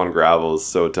riding slow on gravel is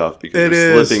so tough because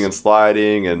you're slipping and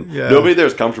sliding, and nobody there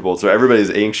is comfortable, so everybody's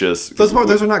anxious. Those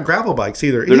are not gravel bikes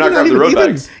either. They're not road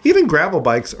bikes. Even gravel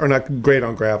bikes are not great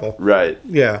on gravel. Right.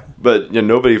 Yeah. But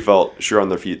nobody felt sure on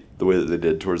their feet the way that they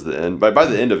did towards the end. But by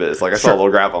the end of it, it's like I saw a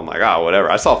little gravel. I'm like,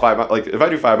 whatever. I saw 5 miles. Like if I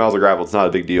do 5 miles of gravel, it's not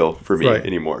a big deal for me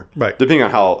anymore. Right. Depending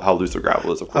on how loose the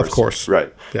gravel is, of course. Of course.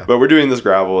 Right. Yeah. But we're doing this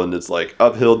gravel, and it's like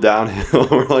uphill, downhill.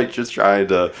 We're like just trying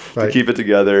to keep it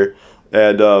together.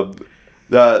 And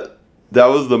that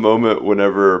was the moment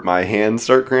whenever my hands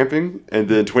start cramping, and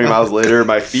then 20 miles later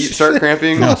my feet start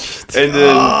cramping, and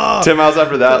then 10 miles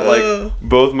after that, like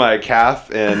both my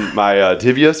calf and my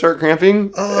tibia start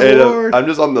cramping. Lord. I'm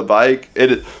just on the bike.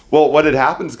 What had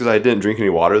happened is because I didn't drink any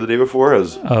water the day before,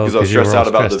 because I was stressed out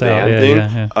about the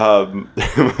van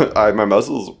thing. My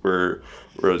muscles were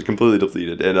completely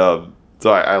depleted, and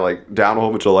so I like down a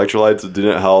whole bunch of electrolytes. It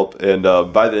didn't help. And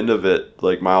by the end of it,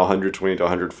 like mile 120 to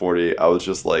 140, I was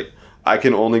just like, I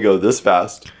can only go this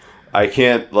fast. I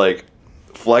can't like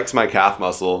flex my calf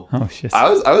muscle. Oh shit! I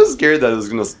was scared that it was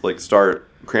gonna like start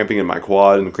cramping in my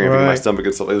quad and cramping in my stomach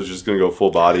and stuff. It was just gonna go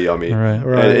full body on me. Right.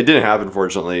 And it didn't happen,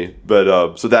 fortunately.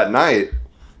 But so that night,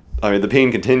 the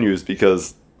pain continues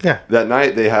because that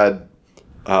night they had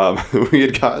we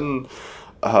had gotten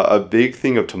a big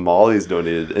thing of tamales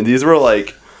donated, and these are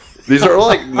like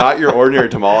not your ordinary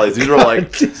tamales. These were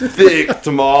like thick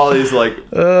tamales, like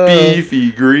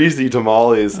beefy, greasy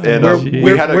tamales. And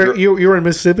we had you were in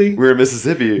Mississippi. We were in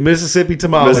Mississippi. Mississippi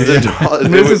tamales.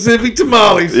 Mississippi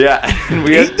tamales. Yeah, and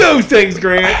we eat those things,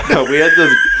 Grant. We had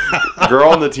this girl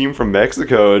on the team from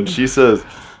Mexico, and she says,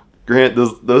 "Grant,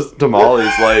 those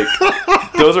tamales, like,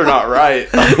 those are not right.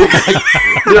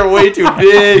 They're way too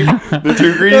big. They're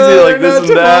too greasy. Like this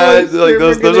and that. Like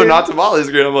those are not tamales,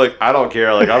 Grant." I'm like, I don't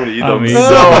care. Like I'm gonna eat them.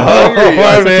 So hungry,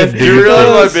 man. You realize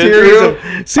what I've been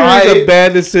through? Series of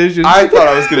bad decisions. I thought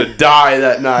I was gonna die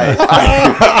that night.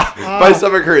 My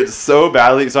stomach hurt so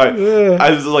badly. So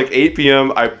I was like 8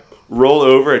 p.m. I roll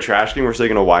over a trash can. We're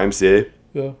staying in a YMCA.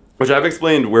 Yeah. Which I've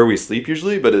explained where we sleep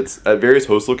usually, but it's at various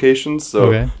host locations.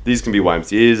 So these can be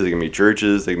YMCAs, they can be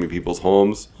churches, they can be people's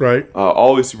homes. Right.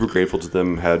 Always super grateful to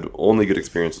them, had only good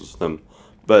experiences with them.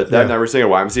 But that night we're staying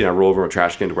at YMCA, and I roll over a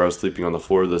trash can to where I was sleeping on the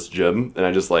floor of this gym. And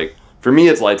I just like, for me,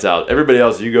 it's lights out. Everybody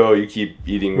else, you go, you keep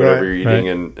eating whatever you're eating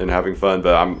and having fun,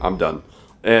 but I'm done.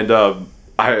 And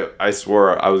I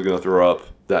swore I was going to throw up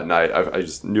that night. I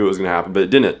just knew it was going to happen, but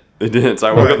it didn't. It didn't. So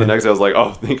I woke up the next day, I was like,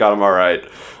 oh, thank God I'm all right.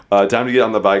 Time to get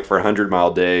on the bike for a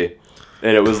 100-mile day.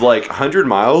 And it was like 100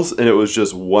 miles, and it was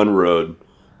just one road.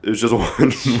 It was just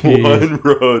one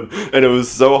road. And it was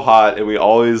so hot, and we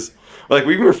always... Like,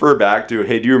 we can refer back to,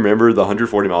 hey, do you remember the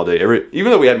 140-mile day?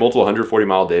 Even though we had multiple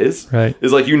 140-mile days,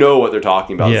 it's like, you know what they're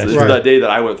talking about. Yes. This is that day that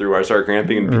I went through where I started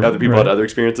cramping and other people had other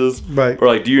experiences. Right. Or,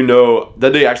 like, do you know...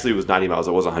 That day actually was 90 miles.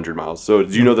 It was 100 miles. So,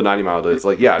 do you know the 90-mile day? It's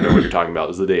like, yeah, I know what you're talking about. It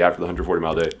was the day after the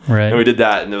 140-mile day. Right. And we did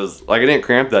that, and it was... Like, I didn't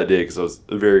cramp that day because I was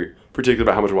very particular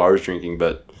about how much water I was drinking,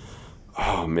 but...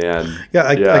 Oh man! Yeah,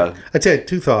 I tell you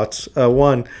two thoughts.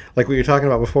 One, like what you're talking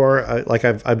about before,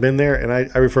 I've been there, and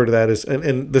I refer to that as,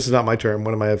 and this is not my term.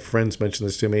 One of my friends mentioned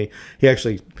this to me.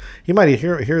 He might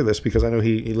hear this because I know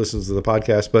he listens to the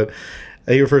podcast, but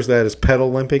he refers to that as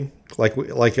pedal limping, like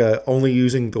only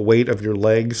using the weight of your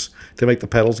legs to make the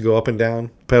pedals go up and down.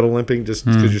 Pedal limping, just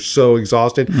because you're so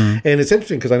exhausted. And it's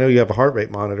interesting because I know you have a heart rate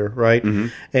monitor, right?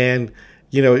 And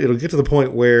it'll get to the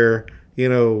point where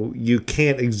you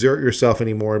can't exert yourself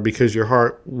anymore because your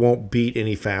heart won't beat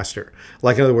any faster.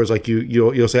 Like in other words, like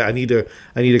you'll say, I need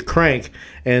to crank,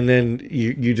 and then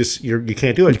you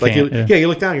can't do it. You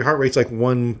look down, your heart rate's like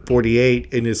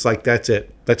 148, and it's like that's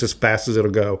it. That's as fast as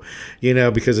it'll go,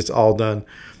 because it's all done.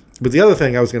 But the other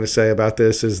thing I was going to say about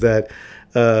this is that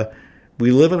we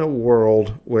live in a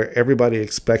world where everybody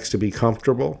expects to be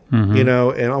comfortable, and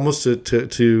almost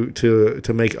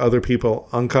to make other people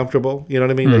uncomfortable. You know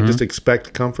what I mean? They just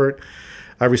expect comfort.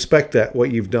 I respect that,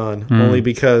 what you've done, only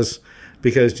because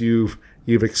you've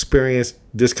experienced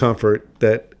discomfort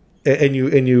and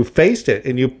you faced it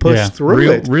and you pushed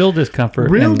through it. Real discomfort.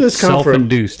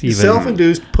 Self-induced even.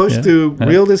 Self-induced, pushed through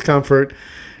real discomfort.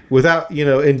 Without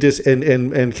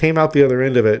and came out the other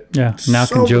end of it. Yeah, now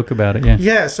can joke about it.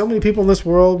 Yeah, so many people in this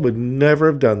world would never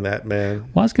have done that, man.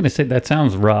 Well, I was going to say that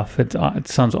sounds rough. It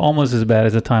sounds almost as bad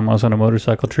as the time I was on a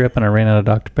motorcycle trip and I ran out of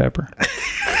Dr. Pepper.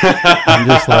 I'm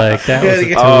just like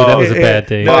that was a bad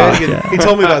day. He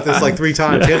told me about this like 3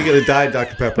 times. He had to get a diet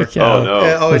Dr. Pepper. Oh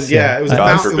no! It was a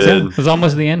fountain. It was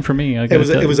almost the end for me.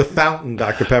 It was a fountain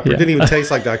Dr. Pepper. It didn't even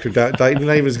taste like Dr. Not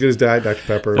even as good as diet Dr.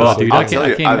 Pepper. Oh, dude, I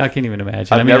can't even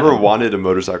imagine. I've never wanted a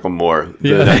motorcycle more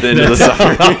than at the end of the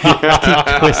summer.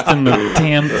 Keep twisting the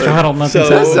damn throttle.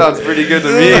 That sounds pretty good to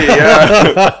me.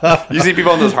 Yeah. You see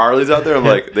people on those Harleys out there. I'm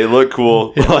like, they look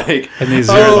cool. Like, and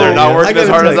they're not working as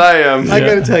hard as I am. I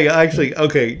got to tell you, actually.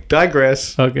 Okay,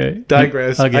 digress.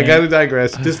 Digress. Okay. I got to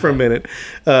digress just for a minute.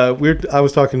 I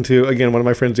was talking to one of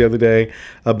my friends the other day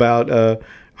about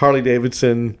Harley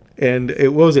Davidson and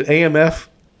what was it, AMF?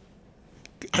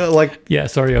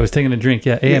 Sorry, I was taking a drink.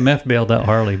 Yeah, AMF bailed out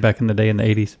Harley back in the day in the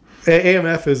 80s.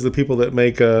 AMF is the people that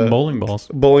make bowling balls.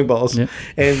 Yeah.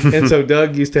 And so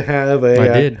Doug used to have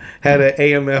had an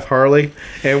AMF Harley.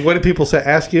 And what did people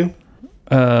ask you?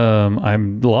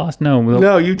 I'm lost.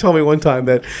 No, you told me one time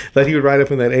that he would ride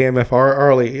up in that AMF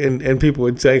Harley, and people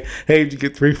would say, "Hey, did you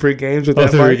get 3 free games with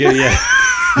that bike?" Yeah.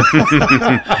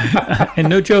 And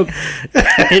no joke,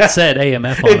 it said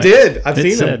AMF on it. It did. I've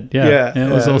seen it. Yeah. And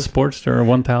it was a Sportster, a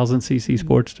 1000cc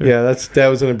Sportster. Yeah, that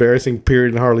was an embarrassing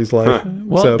period in Harley's life.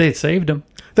 Well, they saved them.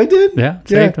 They did. Yeah,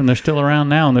 saved them. They're still around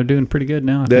now, and they're doing pretty good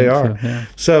now. They are.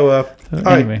 So, all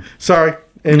right. Sorry.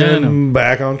 And then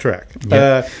back on track.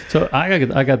 Yep. So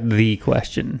I got the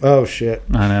question. Oh shit!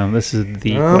 I know this is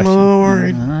the question. I'm all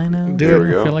worried. I know.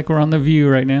 Dude, I feel like we're on The View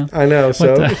right now. I know.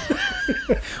 So,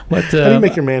 how do you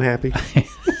make your man happy?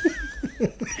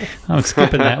 I'm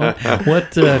skipping that one.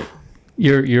 What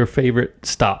your favorite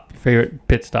stop favorite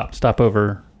pit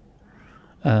stopover?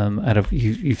 Out of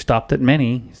you've stopped at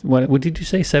many. What did you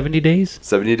say? 70 days.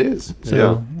 70 days.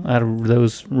 So out of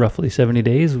those roughly 70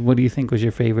 days, what do you think was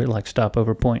your favorite like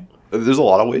stopover point? There's a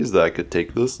lot of ways that I could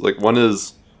take this. Like one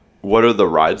is, what are the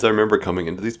rides I remember coming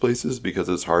into these places? Because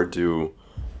it's hard to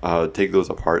take those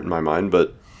apart in my mind.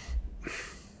 But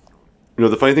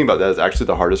the funny thing about that is actually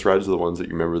the hardest rides are the ones that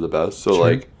you remember the best. So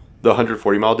like the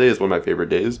 140-mile day is one of my favorite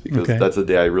days because that's the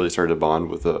day I really started to bond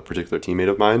with a particular teammate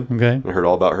of mine. Okay. I heard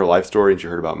all about her life story and she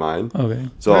heard about mine. Okay.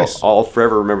 So nice. I'll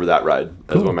forever remember that ride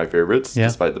as one of my favorites,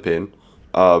 despite the pain.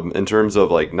 In terms of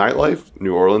like nightlife,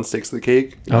 New Orleans takes the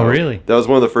cake. Oh, really? That was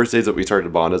one of the first days that we started to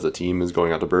bond as a team, is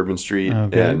going out to Bourbon Street.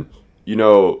 Okay. And,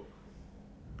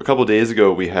 a couple of days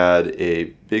ago, we had a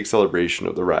big celebration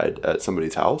of the ride at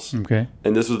somebody's house. Okay.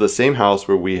 And this was the same house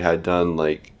where we had done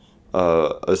like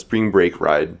a spring break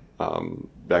ride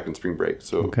back in spring break.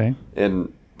 So,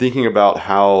 and thinking about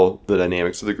how the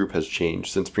dynamics of the group has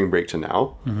changed since spring break to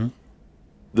now,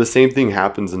 the same thing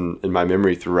happens in my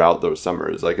memory throughout those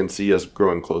summers. I can see us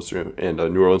growing closer, and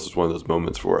New Orleans was one of those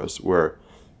moments for us where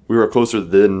we were closer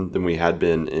then than we had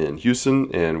been in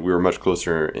Houston, and we were much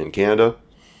closer in Canada.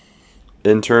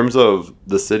 In terms of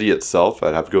the city itself,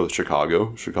 I'd have to go with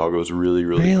Chicago. Chicago is really,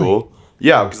 really cool.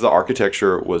 Yeah, because the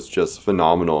architecture was just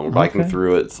phenomenal. And biking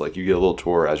through it, it's like you get a little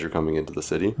tour as you're coming into the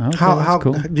city. Okay, how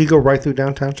cool. Do you go right through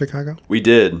downtown Chicago? We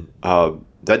did.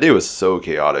 That day was so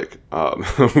chaotic.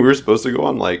 We were supposed to go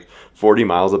on like 40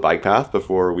 miles of bike path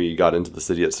before we got into the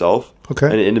city itself.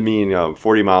 Okay. And it ended up being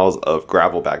 40 miles of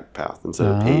gravel bike path instead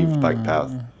of paved bike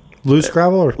path. Loose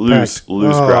gravel or loose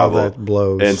gravel? That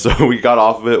blows. And so we got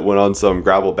off of it, went on some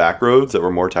gravel back roads that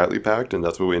were more tightly packed, and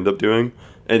that's what we ended up doing.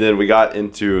 And then we got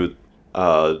into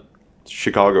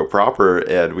Chicago proper,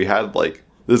 and we had like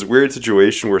this weird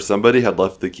situation where somebody had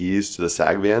left the keys to the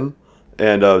SAG van,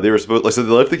 and they were supposed so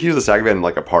they left the keys to the SAG van in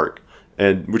like a park,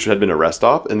 and which had been a rest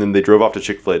stop, and then they drove off to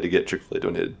Chick-fil-A to get Chick-fil-A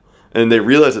donated. And they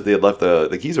realized that they had left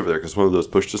the keys over there because one of those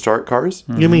push-to-start cars.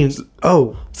 You mean,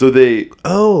 So they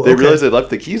realized they left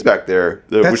the keys back there,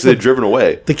 which they'd driven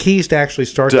away. The keys to actually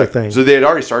start the thing. So they had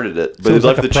already started it, but they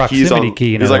left the keys on.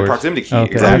 Key, it was like a proximity key.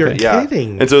 Okay. Exactly. You're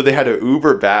kidding. And so they had to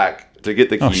Uber back to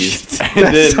get the keys, and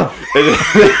then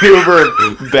they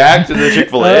Ubered back to the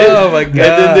Chick-fil-A. Oh my god! And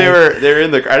then they were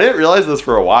in the car. I didn't realize this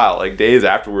for a while. Like days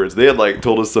afterwards, they had like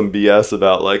told us some BS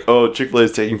about like, oh, Chick-fil-A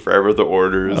is taking forever with the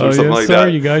orders or something like that.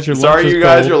 Sorry, you guys,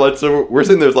 your lunch. So we're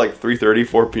sitting there. It's like 3:30,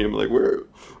 4 p.m. Like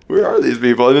where are these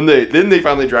people? And then they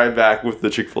finally drive back with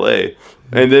the Chick-fil-A.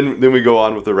 And then we go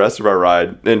on with the rest of our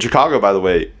ride. And Chicago, by the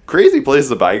way, crazy place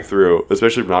to bike through,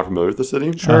 especially if you're not familiar with the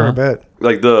city. Sure, I bet.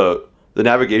 Like the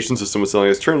navigation system was telling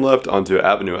us turn left onto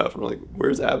Avenue F. And we're like,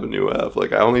 where's Avenue F?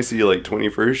 Like I only see like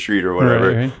 21st Street or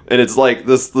whatever. Right. And it's like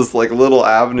this like little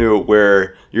avenue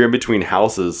where you're in between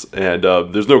houses and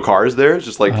there's no cars there. It's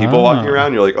just like people walking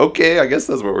around. You're like, okay, I guess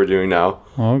that's what we're doing now.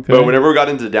 Okay. But whenever we got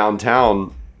into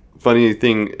downtown, funny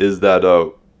thing is that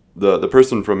the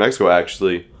person from Mexico,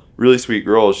 actually, really sweet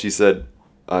girl, she said,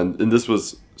 and this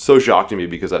was so shocking to me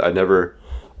because I never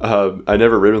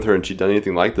ridden with her and she'd done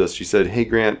anything like this. She said, "Hey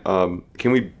Grant,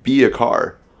 can we be a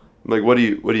car?" I'm like, what do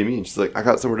you mean? She's like, I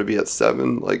got somewhere to be at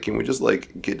 7. Like, can we just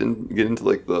like get into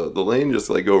like the lane, just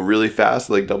like go really fast,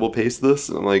 like double pace this?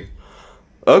 And I'm like,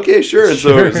 okay, sure. And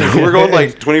so we're going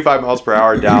like 25 miles per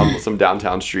hour down some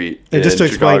downtown street. And just to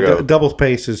Chicago. explain, double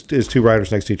pace is 2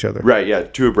 riders next to each other. Right, yeah,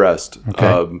 2 abreast.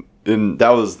 Okay. And that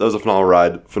was a phenomenal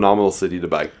ride, phenomenal city to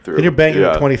bike through. And you're banging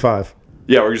at 25.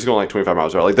 Yeah, we're just going like 25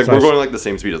 miles per hour. Like we're going like the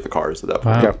same speed as the cars at that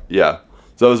point. Wow. Yeah.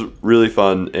 So that was really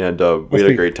fun, and we had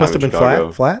a great time in Chicago. Must have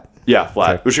been flat? Yeah,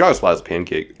 flat. Okay. Well, Chicago's flat as a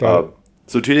pancake.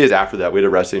 So 2 days after that, we had a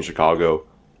rest day in Chicago.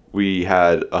 We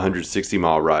had a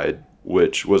 160-mile ride,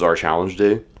 which was our challenge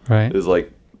day. Right. It was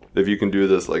like, if you can do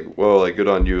this, like, well, like, good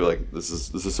on you. Like, this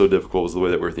is so difficult was the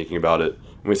way that we're thinking about it.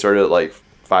 And we started at like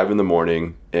 5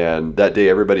 a.m, and that day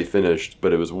everybody finished,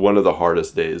 but it was one of the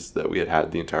hardest days that we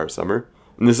had the entire summer.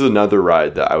 And this is another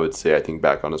ride that I would say I think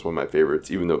back on as one of my favorites,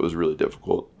 even though it was really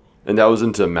difficult. And that was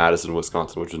into Madison,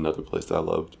 Wisconsin, which is another place that I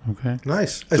loved. Okay.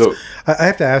 Nice. So, I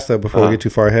have to ask though before we get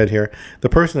too far ahead here. The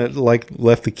person that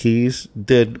left the keys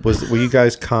were you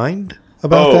guys kind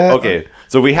about that? Okay.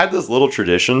 So we had this little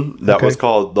tradition that was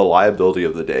called the liability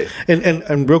of the day.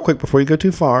 And real quick before you go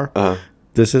too far,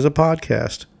 this is a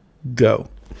podcast.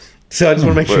 Go. So I just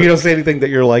want to make sure you don't say anything that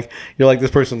you're like this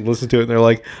person listens to it and they're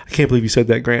like, I can't believe you said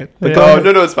that, Grant. But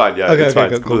no, it's fine. Yeah, it's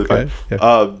fine. It's completely fine. Yeah.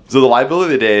 So the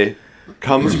liability of the day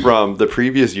comes from the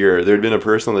previous year. There had been a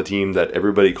person on the team that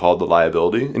everybody called the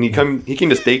liability, and he came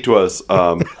to speak to us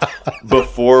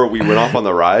before we went off on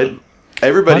the ride.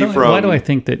 everybody Why do I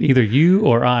think that either you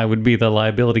or I would be the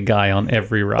liability guy on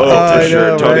every ride? Oh, for I sure,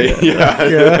 know, Tony. right?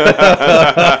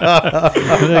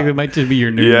 I think it might just be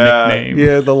your new nickname.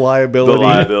 Yeah, the liability. The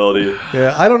liability.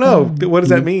 Yeah, I don't know. What does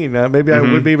that mean? Maybe I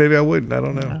would be, maybe I wouldn't. I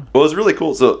don't know. Well, it's really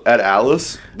cool. So at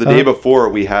Alice, the day before,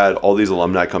 we had all these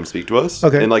alumni come speak to us.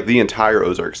 Okay. And like the entire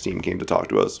Ozarks team came to talk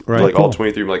to us. Right. Like all Cool.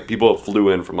 23, like people flew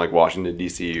in from like Washington,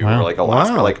 D.C. Wow. or like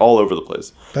Alaska, Wow. like all over the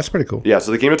place. That's pretty cool. Yeah,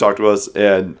 so they came to talk to us,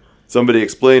 and somebody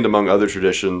explained, among other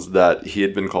traditions, that he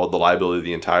had been called the liability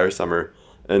the entire summer.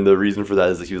 And the reason for that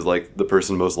is that he was like the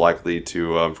person most likely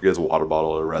to forget his water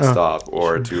bottle at a rest stop,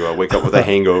 or to wake up with a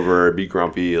hangover, or be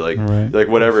grumpy, like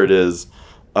whatever it is.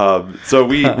 So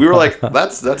we were like,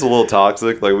 that's a little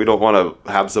toxic. Like, we don't want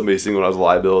to have somebody single out as a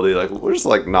liability. Like, we'll just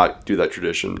like not do that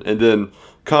tradition. And then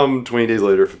come 20 days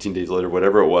later, 15 days later,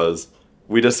 whatever it was,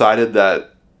 we decided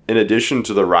that in addition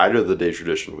to the rider of the day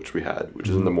tradition, which we had, which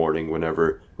is in the morning,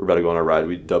 whenever we're about to go on a ride,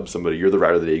 we dubbed somebody, you're the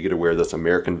rider of the day, you get to wear this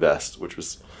American vest, which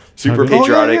was super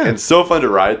patriotic yeah. and so fun to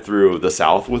ride through the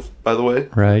South with, by the way.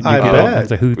 Right. You I get bet. all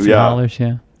the hoots Yeah. and hollers,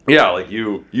 yeah. Yeah, like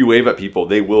you wave at people,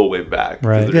 they will wave back. 'Cause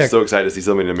Right. They're Yeah. just so excited to see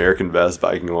somebody in an American vest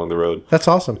biking along the road. That's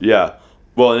awesome. Yeah.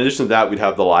 Well, in addition to that, we'd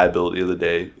have the liability of the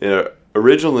day.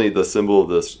 Originally, the symbol of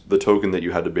this, the token that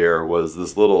you had to bear, was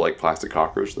this little like plastic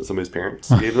cockroach that somebody's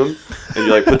parents gave them, and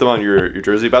you like put them on your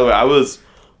jersey. By the way, I was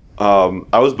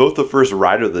both the first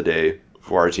rider of the day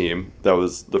for our team. That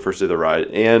was the first day of the ride,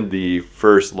 and the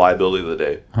first liability of the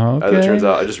day. As it Okay. turns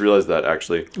out, I just realized that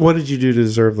actually. What did you do to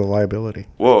deserve the liability?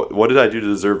 Whoa, what did I do to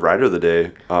deserve rider of the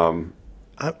day?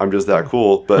 I'm just that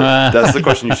cool, but that's the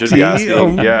question you should be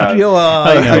asking. Yeah. I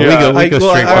know, we go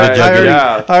straight for the I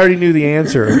judges. already knew the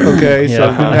answer. Okay, so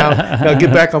Yeah. now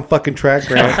get back on fucking track,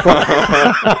 Grant.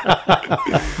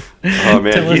 Oh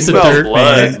man, Tell he us the smells dirt,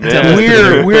 blood, man. Tell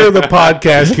man. us We're the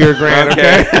podcast here, Grant.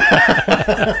 Okay.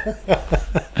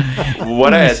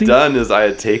 What I had done is I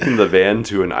had taken the van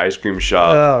to an ice cream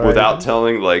shop Oh, right. without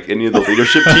telling like any of the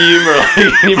leadership team or like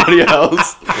anybody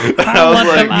else. And I was want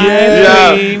like, some ice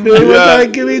yeah, cream.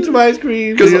 Give me some ice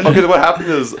cream. Because what happened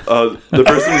is the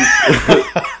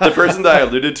person that I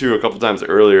alluded to a couple times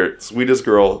earlier, sweetest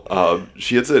girl,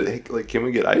 she had said, "Hey, like, can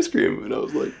we get ice cream?" And I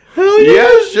was like, "Yeah,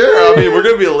 sure. I mean, we're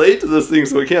gonna be late to this thing,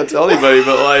 so we can't tell anybody,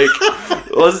 but like,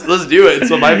 let's do it." And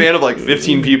so my van of like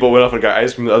 15 people went off and got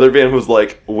ice cream. The other van was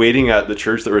like waiting at the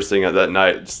church that we're staying at that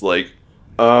night, just like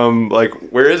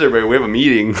where is everybody? We have a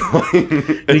meeting.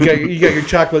 You got your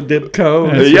chocolate dip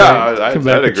cone. Yeah, I Come had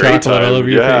back a with great chocolate time. all over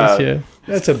your Yeah. face, yeah.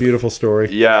 That's a beautiful story.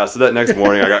 Yeah, so that next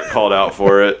morning I got called out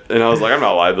for it, and I was like, I'm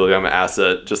not a liability, I'm an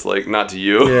asset, just like, not to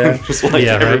you, Yeah. just like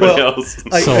Yeah, right. everybody Well, else.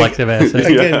 Selective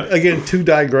asset. Again, to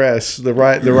digress, the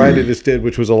ride I just did,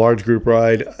 which was a large group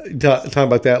ride, talking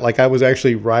about that, like I was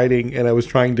actually riding and I was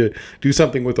trying to do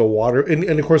something with the water, and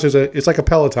of course it's like a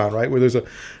Peloton, right, where there's a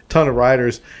ton of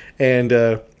riders, and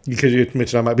because you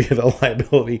mentioned I might be the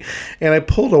liability, and I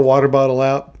pulled a water bottle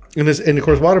out, and of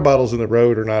course water bottles in the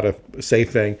road are not a safe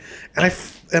thing, and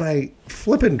I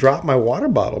flip and drop my water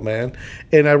bottle, man,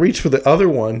 and I reached for the other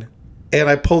one. And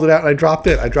I pulled it out and I dropped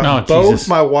it. I dropped both Jesus.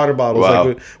 my water bottles Wow.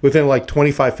 like within like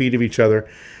 25 feet of each other,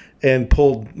 and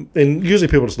pulled. And usually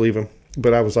people just leave them,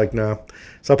 but I was like, no.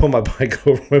 So I pulled my bike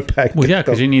over, went back. Well, yeah,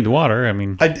 because you need water. I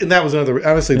mean, and that was another.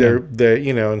 Honestly, they're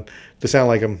and to sound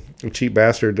like I'm a cheap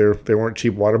bastard, they weren't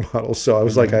cheap water bottles. So I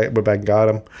was like, I went back and got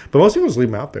them. But most people just leave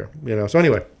them out there, So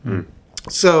anyway,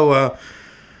 so.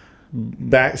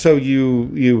 Back, so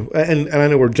you and I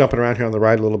know we're jumping around here on the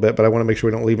ride a little bit, but I want to make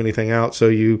sure we don't leave anything out. So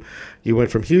you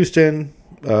went from Houston,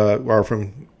 or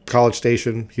from College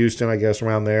Station, Houston, I guess,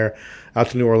 around there,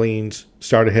 out to New Orleans,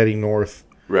 started heading north,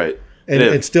 Right.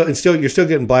 and still you're still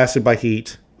getting blasted by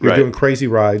heat. You're Right. doing crazy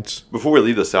rides. Before we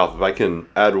leave the South, if I can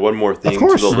add one more thing to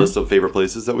course. the list of favorite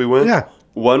places that we went. Yeah.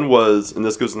 One was, and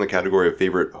this goes in the category of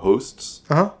favorite hosts.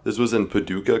 Uh-huh. This was in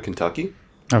Paducah, Kentucky.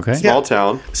 okay. Small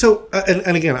town. So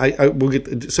and again, I will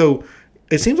get so.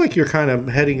 It seems like you're kind of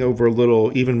heading over a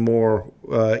little even more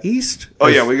east. Oh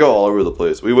yeah, we go all over the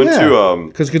place. We went to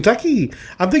because Kentucky.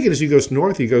 I'm thinking as you go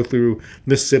north, you go through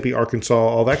Mississippi, Arkansas,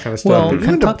 all that kind of stuff. Well, But you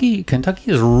end up-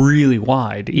 Kentucky is really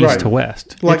wide, east Right. to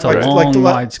west. like it's a long,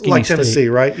 wide, skinny like Tennessee, state.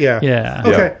 right? Yeah. Yeah.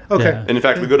 Okay. Yeah. Okay. Yeah. and in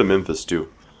fact we go to Memphis too.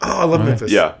 Oh, I love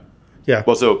Memphis. Yeah. Yeah.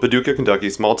 Well, so Paducah, Kentucky,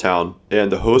 small town,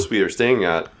 and the host we are staying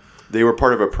at, they were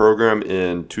part of a program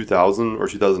in 2000 or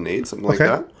 2008, something like Okay.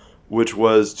 that, which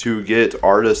was to get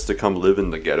artists to come live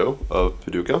in the ghetto of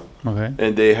Paducah. Okay.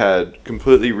 And they had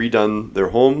completely redone their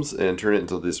homes and turned it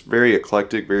into this very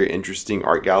eclectic, very interesting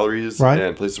art galleries Right.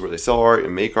 and places where they sell art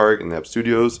and make art, and they have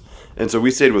studios. And so we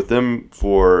stayed with them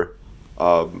for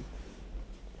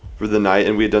for the night,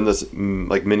 and we had done this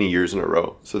like many years in a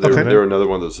row. So they were another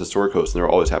one of those historic hosts, and they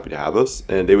were always happy to have us.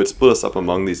 And they would split us up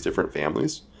among these different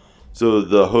families. So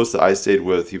the host that I stayed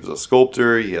with, he was a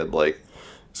sculptor. He had like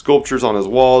sculptures on his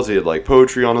walls. He had like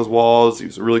poetry on his walls. He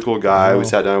was a really cool guy. We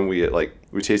sat down.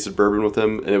 We tasted bourbon with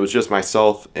him, and it was just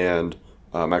myself and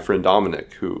my friend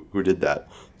Dominic who did that.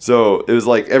 So it was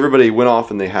like everybody went off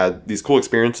and they had these cool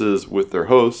experiences with their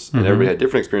hosts, and everybody had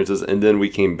different experiences. And then we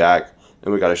came back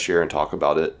and we got to share and talk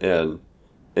about it. And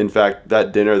in fact,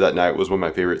 that dinner that night was one of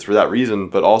my favorites for that reason,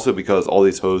 but also because all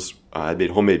these hosts had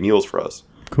made homemade meals for us.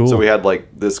 Cool. So we had like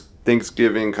this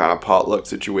Thanksgiving kind of potluck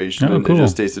situation, and it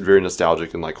just tasted very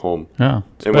nostalgic and like home. Yeah.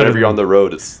 And whenever you're on the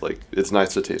road, it's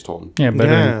nice to taste home. Yeah,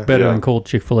 better than cold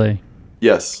Chick-fil-A.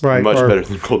 Yes, right, much better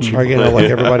than cold Chick-fil-A. Again, like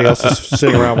everybody else is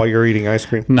sitting around while you're eating ice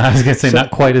cream. No, I was gonna say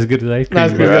not quite as good as ice cream. Not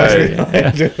as good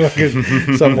as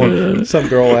ice cream. Some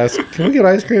girl asks, "Can we get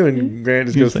ice cream?" And Grant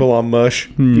just goes full on mush.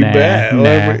 Nah,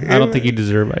 I don't think you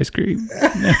deserve ice cream.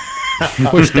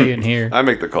 We're staying here. I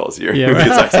make the calls here. Yeah, Who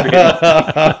gets ice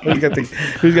cream?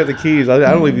 Who's got the keys? I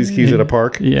don't leave these keys at a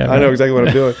park. Yeah, I know exactly what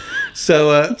I'm doing.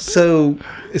 So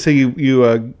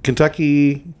you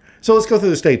Kentucky. So let's go through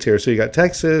the states here. So you got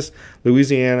Texas,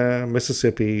 Louisiana,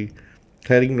 Mississippi,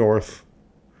 heading north.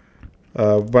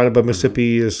 Right above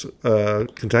Mississippi is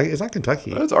Kentucky. It's not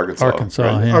Kentucky. That's Arkansas.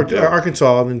 Arkansas, yeah.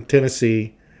 Arkansas, and then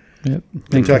Tennessee. Yep.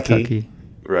 Kentucky.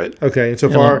 Right. Okay, and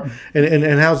so far,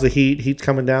 and how's the heat? Heat's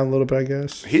coming down a little bit, I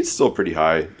guess. Heat's still pretty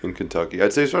high in Kentucky.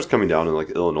 I'd say it starts coming down in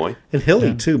like Illinois. And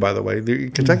hilly too, by the way.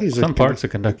 Kentucky's some parts of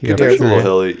Kentucky. Kentucky's a little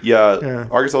hilly. Yeah,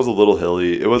 Arkansas is a little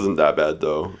hilly. It wasn't that bad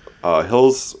though.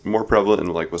 Hills more prevalent in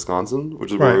like Wisconsin,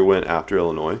 which is where we went after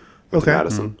Illinois. To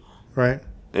Madison. Right.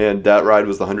 And that ride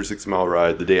was the 160-mile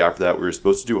ride. The day after that, we were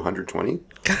supposed to do 120.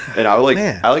 God, and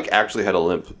I actually had a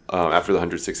limp after the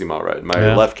 160-mile ride.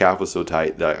 My left calf was so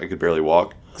tight that I could barely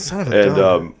walk.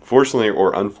 Fortunately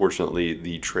or unfortunately,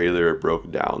 the trailer broke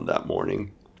down that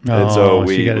morning. And so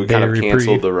we kind of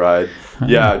canceled the ride.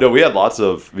 Yeah, no, we had lots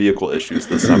of vehicle issues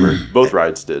this summer. Both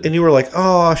rides did. And you were like,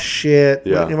 oh, shit.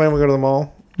 Yeah. Anybody want to go to the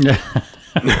mall? Yeah.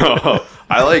 No,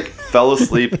 I fell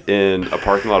asleep in a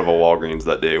parking lot of a Walgreens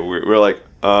that day. We were like,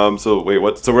 so wait,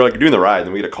 what? So we're like doing the ride,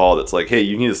 and we get a call that's like, hey,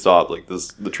 you need to stop. Like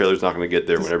the trailer's not going to get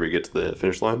there whenever you get to the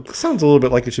finish line. It sounds a little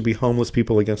bit like it should be homeless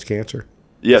people against cancer.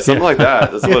 Yeah, something like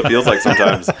that. That's what it feels like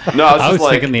sometimes. No, I was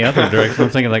thinking the other direction.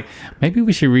 I'm thinking like maybe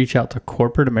we should reach out to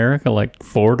corporate America, like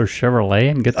Ford or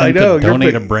Chevrolet, and get them to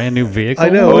donate a brand new vehicle. I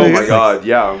know. Oh my God,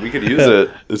 yeah, we could use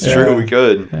it. It's true, we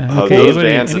could. Those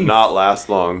vans did not last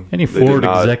long. Any Ford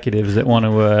executives that want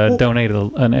to donate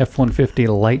an F-150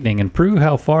 Lightning and prove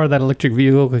how far that electric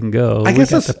vehicle can go? I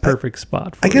guess that's the perfect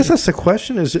spot. I guess that's the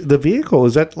question: is the vehicle?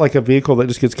 Is that like a vehicle that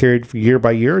just gets carried year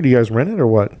by year, or do you guys rent it, or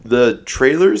what? The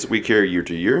trailers we carry year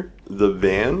to year. The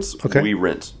vans we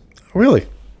rent. Really?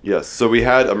 Yes. So we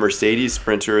had a Mercedes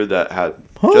Sprinter that had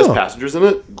just passengers in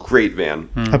it. Great van.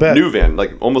 I bet. New van,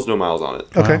 like almost no miles on it.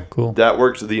 Okay. Wow, cool. That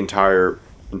worked the entire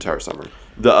summer.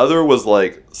 The other was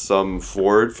like some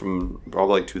Ford from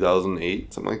probably like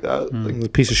 2008, something like that. Like, a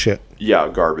piece of shit. Yeah,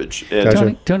 garbage. And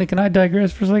Gotcha. Tony, can I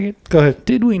digress for a second? Go ahead.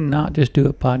 Did we not just do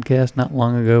a podcast not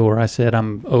long ago where I said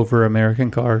I'm over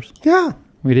American cars? Yeah.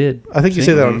 We did. I think you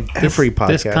say that on every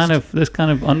podcast. This kind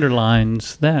of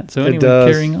underlines that. So anyway,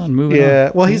 carrying on, moving on.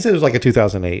 Yeah. Well, he said it was like a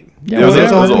 2008. Yeah, it was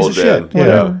an old van.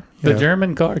 Yeah. The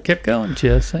German car kept going.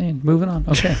 Just saying. Moving on.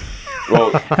 Okay. Well,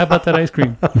 how about that ice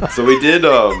cream? So we did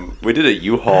a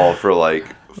U-Haul for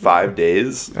like 5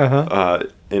 days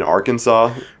in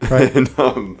Arkansas, right. And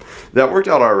that worked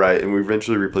out all right. And we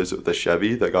eventually replaced it with a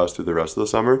Chevy that got us through the rest of the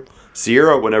summer.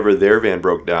 Sierra, whenever their van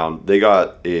broke down, they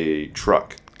got a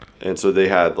truck. And so they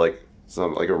had like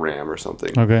a Ram or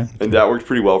something. Okay. And that worked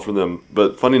pretty well for them.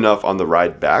 But funny enough, on the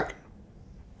ride back,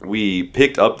 we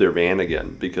picked up their van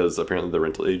again because apparently the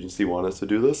rental agency wanted us to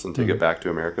do this and take it back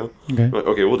to America. Okay.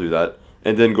 Okay, we'll do that.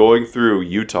 And then going through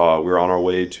Utah, we were on our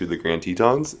way to the Grand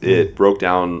Tetons. It broke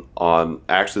down on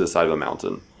actually the side of a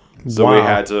mountain. So we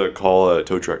had to call a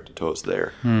tow truck to tow us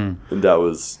there. And that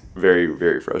was very,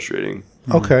 very frustrating.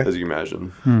 Okay. As you can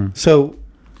imagine. So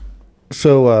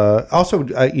also,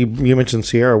 you mentioned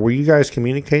Sierra. Were you guys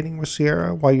communicating with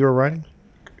Sierra while you were riding?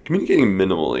 Communicating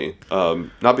minimally.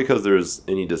 Not because there's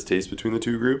any distaste between the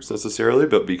two groups necessarily,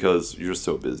 but because you're just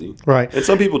so busy. Right. And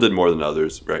some people did more than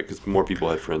others, right? Because more people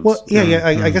had friends. Well, yeah.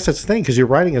 I guess that's the thing, because you're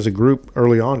riding as a group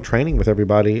early on, training with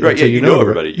everybody. Right, so you know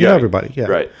everybody. You know everybody, yeah.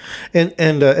 Right. And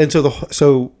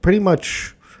so pretty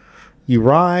much you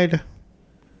ride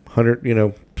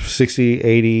 100, 60,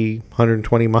 80,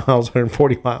 120 miles,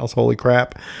 140 miles, holy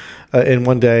crap, in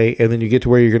one day, and then you get to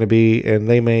where you're going to be, and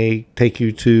they may take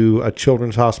you to a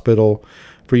children's hospital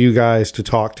for you guys to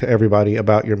talk to everybody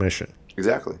about your mission.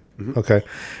 Exactly. Mm-hmm. Okay.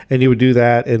 And you would do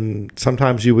that, and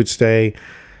sometimes you would stay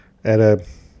at a,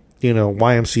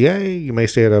 YMCA. You may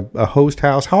stay at a host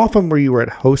house. How often were you at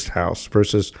host house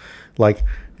versus like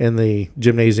in the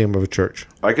gymnasium of a church?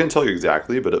 I can't tell you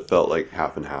exactly, but it felt like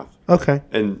half and half. Okay.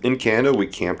 And in Canada, we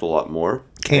camped a lot more.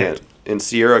 Camped. And in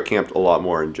Sierra, camped a lot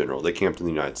more in general. They camped in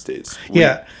the United States.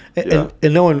 And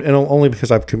no one, and only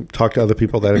because I've talked to other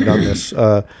people that have done this.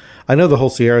 I know the whole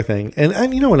Sierra thing, and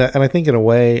I think in a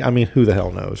way, I mean, who the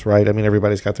hell knows, right? I mean,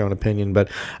 everybody's got their own opinion, but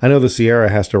I know the Sierra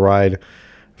has to ride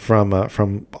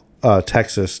from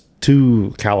Texas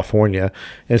to California,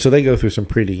 and so they go through some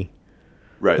pretty.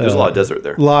 Right, there's a lot of desert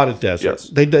there. A lot of desert.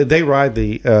 Yes. They ride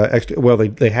the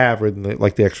they have ridden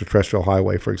the extraterrestrial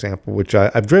highway, for example, which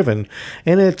I've driven,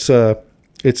 and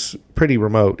it's pretty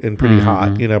remote and pretty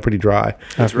hot, pretty dry.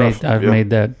 I've made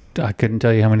that. I couldn't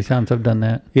tell you how many times I've done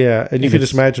that. Yeah, and you can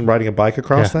just imagine riding a bike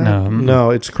across that. No,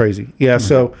 it's crazy. Yeah,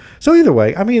 so either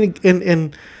way, I mean,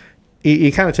 and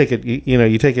you kind of take it,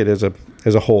 you take it as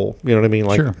a whole. You know what I mean?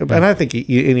 Like, sure. And I think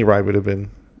any ride would have been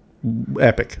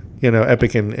epic.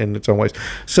 Epic in its own ways.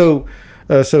 So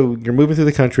you're moving through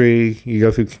the country. You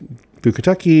go through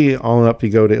Kentucky, on up. You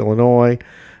go to Illinois,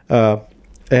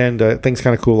 and things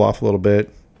kind of cool off a little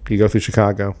bit. You go through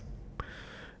Chicago,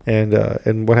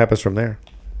 and what happens from there?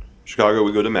 Chicago,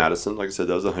 we go to Madison. Like I said,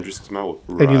 that was a 106-mile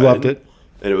ride. And you loved it?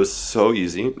 And it was so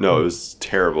easy. No, it was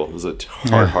terrible. It was a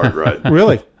hard ride.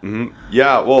 Really? Mm-hmm.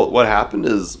 Yeah, well, what happened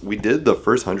is we did the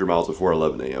first 100 miles before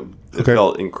 11 a.m. It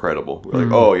felt incredible. We're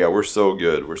like, oh, yeah, we're so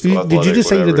good. We're so athletic. Did you just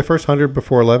say you did the first 100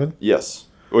 before 11? Yes.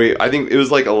 Wait, I think it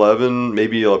was like 11,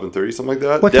 maybe 11:30, something like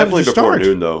that. What Definitely time did you before start?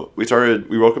 noon, though.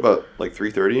 We woke up at like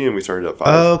 3:30 and we started at 5.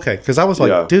 Oh, okay. Because I was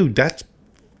like, dude, that's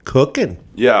cooking.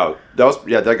 Yeah,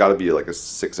 that got to be like a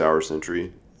 6-hour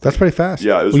century. That's pretty fast.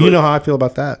 Yeah, it was you really, know how I feel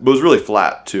about that. But it was really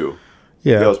flat too.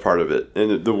 Yeah, that was part of it,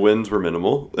 and the winds were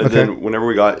minimal. And then whenever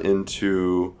we got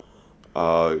into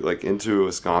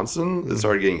Wisconsin, it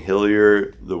started getting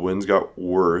hillier. The winds got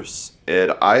worse,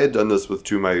 and I had done this with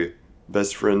two of my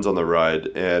best friends on the ride,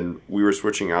 and we were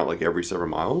switching out like every several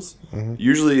miles. Mm-hmm.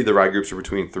 Usually, the ride groups are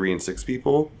between 3 and 6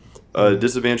 people.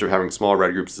 Disadvantage of having smaller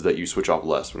ride groups is that you switch off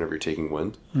less whenever you're taking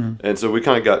wind. And so we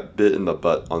kind of got bit in the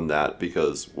butt on that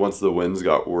because once the winds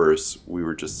got worse, we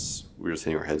were just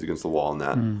hitting our heads against the wall on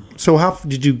that. So how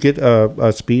did you get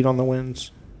a speed on the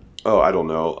winds? Oh, I don't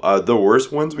know. The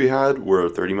worst winds we had were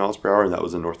 30 miles per hour, and that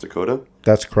was in North Dakota.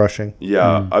 That's crushing.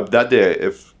 Yeah. That day,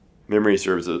 if memory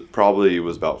serves, it probably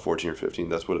was about 14 or 15.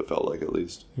 That's what it felt like, at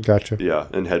least. Gotcha. Yeah,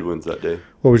 and headwinds that day.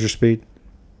 What was your speed?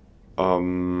 I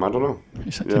don't know.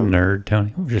 You're such a nerd,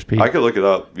 Tony. What was your speed? I could look it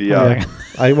up. Yeah.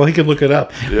 Well, he can look it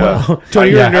up. Yeah.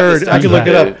 Tony, you're a nerd. I can look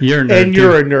it up. You're a nerd. And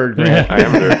you're a nerd, Grant. I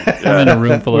am a nerd. Yeah. I'm in a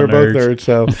room full We're of nerds. both nerds,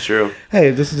 so. True.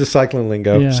 Hey, this is just cycling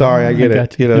lingo. Yeah, Sorry, I get it.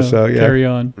 got you. So yeah. Carry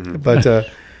on. But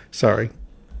sorry.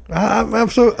 I'm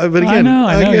so. But again,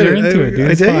 I know. get You're it. into it,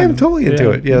 dude. It's I am fun. totally into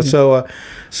it. Yeah. So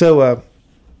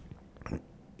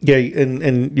yeah,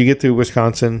 and you get through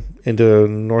Wisconsin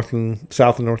into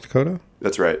South and North Dakota.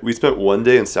 That's right. We spent one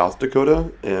day in South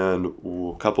Dakota and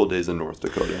a couple of days in North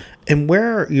Dakota. And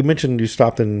where you mentioned you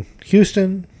stopped in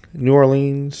Houston, New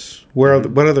Orleans.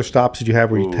 What other stops did you have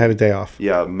where you had a day off?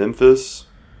 Yeah, Memphis,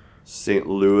 St.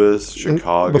 Louis,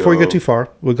 Chicago. Before you get too far,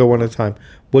 we'll go one at a time.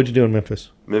 What did you do in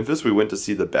Memphis? Memphis, we went to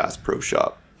see the Bass Pro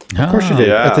Shop. Of course you did.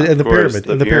 Yeah, in the of course. pyramid.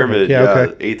 The In the pyramid. Yeah,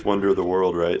 okay. Eighth wonder of the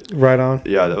world, right? Right on.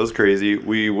 Yeah, that was crazy.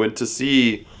 We went to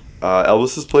see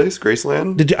Elvis's place,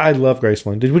 Graceland. I love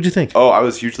Graceland. What'd you think? Oh, I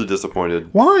was hugely disappointed.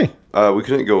 Why? We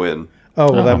couldn't go in.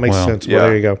 Oh, well, that makes sense. Well,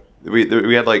 there you go.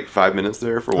 We had like 5 minutes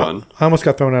there for one. I almost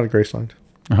got thrown out of Graceland.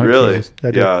 Oh, Really? geez.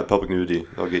 Yeah, public nudity.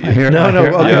 I'll get you. I hear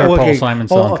Okay, Paul Simon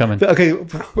song coming. Okay,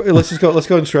 let's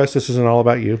go and stress this isn't all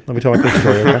about you. Let me tell my quick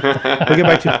story. Okay?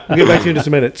 We'll get back to you in just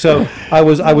a minute. So I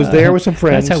was there with some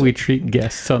friends. That's how we treat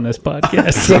guests on this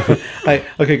podcast.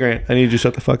 Okay, Grant, I need you to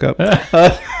shut the fuck up.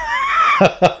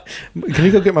 Can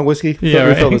you go get my whiskey? Yeah, right.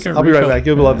 Refill this. I'll be right back.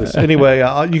 You'll love this. Anyway,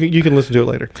 you can listen to it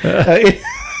later.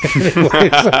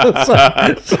 Anyway,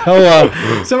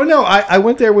 so no, I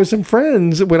went there with some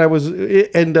friends when I was,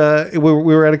 and we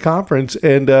were at a conference.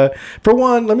 And for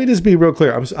one, let me just be real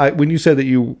clear. When you said that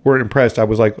you weren't impressed, I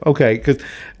was like, okay, because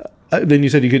then you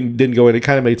said you didn't go in. It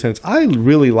kind of made sense. I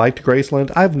really liked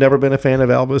Graceland. I've never been a fan of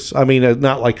Elvis. I mean,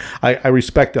 not like I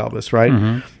respect Elvis, right?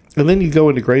 Mm-hmm. And then you go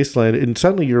into Graceland, and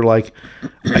suddenly you're like,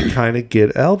 I kind of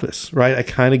get Elvis, right? I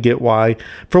kind of get why.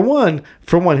 For one,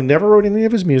 he never wrote any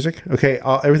of his music. Okay,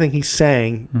 everything he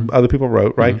sang, other people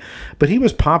wrote, right? Mm-hmm. But he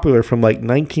was popular from like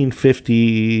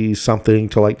 1950 something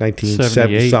to like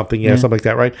 1970 something, something like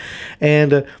that, right?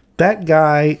 And that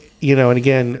guy, you know, and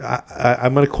again,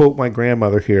 I'm going to quote my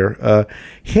grandmother here.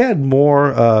 He had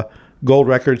more gold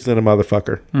records than a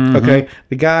motherfucker. Okay,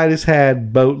 the guy just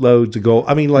had boatloads of gold.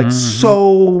 I mean, like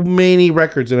so many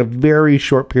records in a very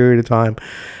short period of time,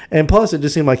 and plus, it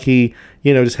just seemed like he,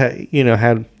 you know, just had,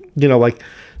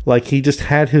 like he just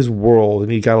had his world,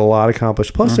 and he got a lot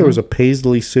accomplished. Plus, there was a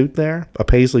paisley suit there, a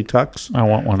paisley tux. I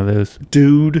want one of those,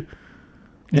 dude.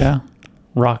 Yeah,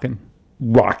 rocking.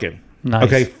 Nice.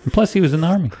 Okay. Plus, he was in the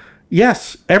Army.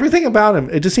 Yes, everything about him.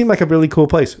 It just seemed like a really cool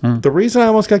place. The reason I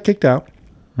almost got kicked out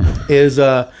is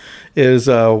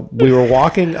we were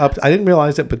walking up. I didn't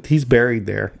realize it, but he's buried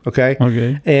there.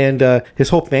 Okay. And his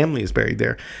whole family is buried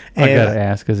there. And I gotta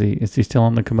ask: is he still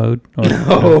on the commode?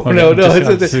 No.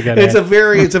 It's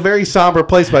a very somber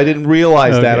place, but I didn't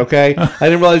realize that. Okay. I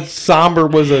didn't realize somber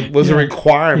was a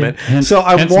requirement. Yeah. So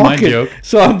I'm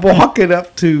walking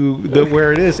up to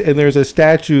where it is, and there's a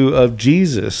statue of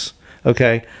Jesus.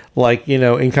 Okay, like, you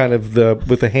know, in kind of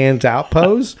with the hands out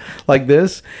pose like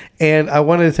this, and I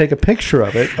wanted to take a picture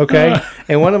of it. Okay,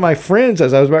 and one of my friends,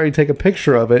 as I was about to take a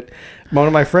picture of it, one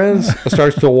of my friends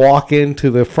starts to walk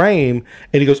into the frame,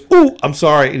 and he goes, "Ooh, I'm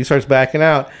sorry," and he starts backing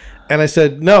out, and I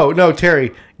said, "No,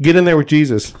 Terry, get in there with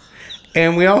Jesus,"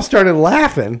 and we all started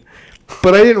laughing,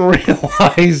 but I didn't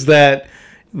realize that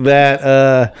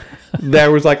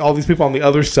there was like all these people on the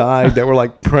other side that were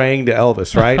like praying to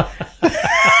Elvis, right?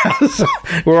 So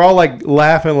we're all like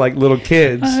laughing like little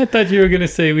kids. I thought you were gonna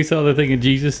say we saw the thing of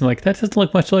Jesus and like that doesn't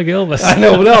look much like Elvis. I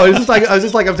know, no. It's just like I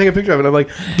was taking a picture of it.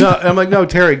 I'm like, no,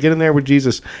 Terry, get in there with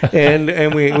Jesus.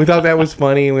 And we thought that was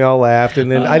funny, and we all laughed.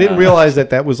 And then I didn't realize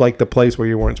that was like the place where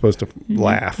you weren't supposed to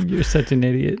laugh. You're such an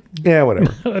idiot. Yeah,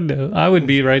 whatever. No, I would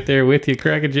be right there with you,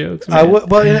 cracking jokes.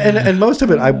 And most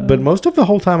of it, but most of the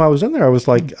whole time I was in there, I was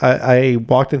like, I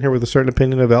walked in here with a certain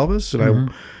opinion of Elvis, and I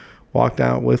walked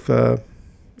out with a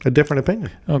different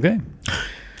opinion. Okay.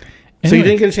 So you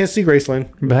didn't get a chance to see Graceland.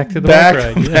 Back to the bike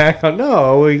ride. Back.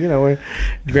 No, you know,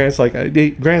 Grant's left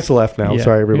now. Yeah.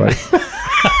 Sorry, everybody. He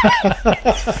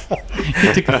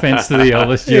took offense to the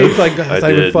Elvis joke. It's like, it's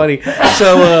not even funny.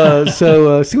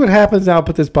 So see what happens now. I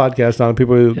put this podcast on.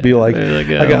 People will be like,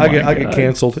 I get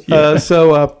canceled. Yeah.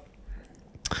 So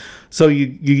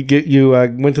you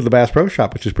went to the Bass Pro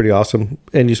Shop, which is pretty awesome,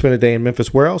 and you spent a day in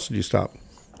Memphis. Where else did you stop?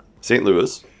 St.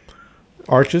 Louis.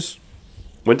 Arches.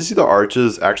 Went to see the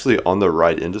arches actually on the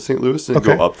ride into St. Louis and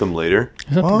go up them later.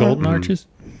 Is that the Golden Arches?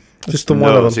 Just the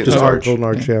one of them. Just Arch. Golden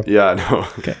Arch, yeah. Yeah, I know.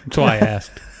 Okay, that's why I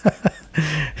asked.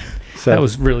 That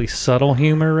was really subtle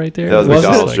humor right there. That was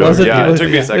McDonald's joke. It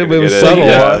took me a second to get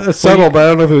subtle. it. Subtle, but I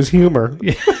don't know if it was humor.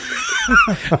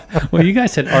 Well, you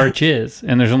guys said Arches,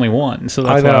 and there's only one, so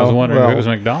that's why I was wondering if it was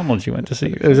McDonald's you went to see.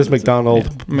 It was just McDonald's,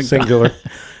 singular.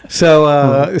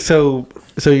 So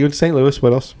you went to St. Louis.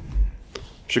 What else?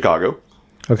 Chicago.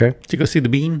 Okay. Did you go see the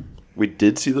Bean? We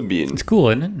did see the Bean. It's cool,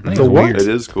 isn't it? It's what? It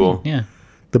is cool. Yeah.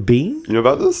 The Bean? You know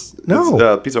about this? No. It's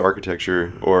a piece of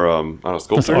architecture or I don't know,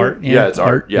 sculpture. It's art. Yeah, it's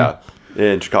art. Yeah.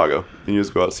 In Chicago. And you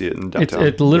just go out and see it in downtown.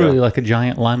 It's literally like a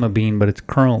giant lima bean, but it's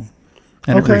chrome.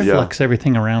 And it reflects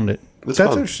everything around it. That's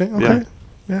interesting. Okay.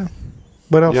 Yeah.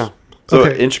 What else? Yeah. So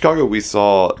in Chicago, we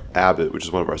saw Abbott, which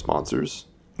is one of our sponsors.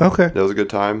 Okay. That was a good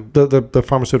time. The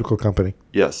pharmaceutical company.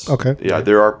 Yes. Okay. Yeah,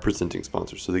 they're our presenting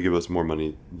sponsors, so they give us more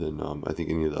money than I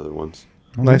think any of the other ones.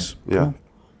 Nice. Yeah. Cool.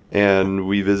 And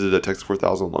we visited a Texas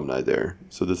 4000 alumni there.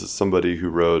 So this is somebody who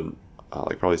rode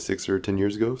like probably 6 or 10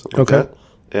 years ago, something like that.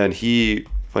 And he,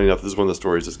 funny enough, this is one of the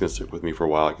stories that's going to stick with me for a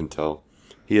while, I can tell.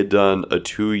 He had done a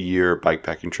 2-year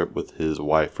bikepacking trip with his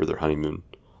wife for their honeymoon.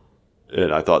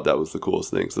 And I thought that was the coolest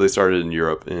thing. So they started in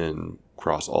Europe and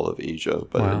crossed all of Asia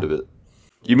by the end of it.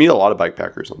 You meet a lot of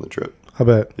bikepackers on the trip. I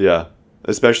bet. Yeah.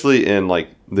 Especially in like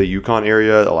the Yukon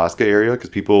area, Alaska area,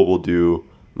 because people will do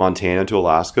Montana to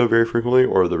Alaska very frequently,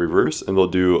 or the reverse, and they'll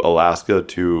do Alaska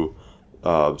to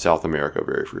South America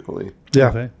very frequently. Yeah.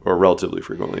 Okay. Or relatively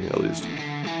frequently, at least.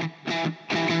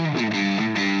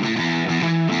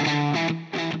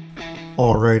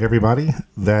 All right, everybody.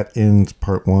 That ends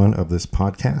part 1 of this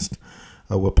podcast.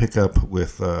 We'll pick up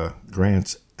with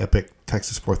Grant's epic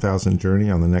Texas 4000 journey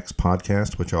on the next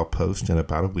podcast, which I'll post in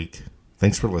about a week.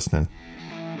 Thanks for listening.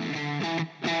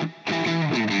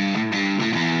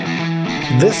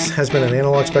 This has been an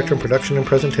Analog Spectrum production and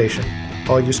presentation.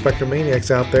 All you Spectrum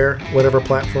maniacs out there, whatever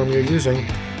platform you're using,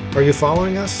 are you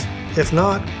following us? If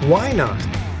not, why not?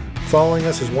 Following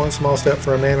us is one small step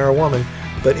for a man or a woman,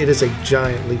 but it is a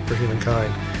giant leap for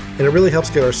humankind. And it really helps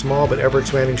get our small but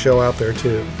ever-expanding show out there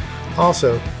too.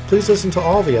 Also, please listen to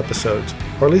all the episodes,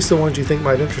 or at least the ones you think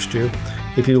might interest you.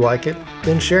 If you like it,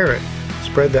 then share it.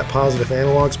 Spread that positive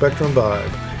Analog Spectrum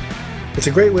vibe. It's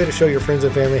a great way to show your friends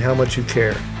and family how much you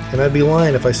care, and I'd be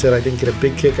lying if I said I didn't get a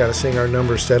big kick out of seeing our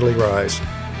numbers steadily rise.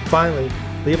 Finally,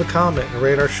 leave a comment and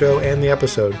rate our show and the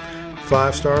episode.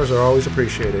 5 stars are always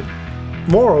appreciated.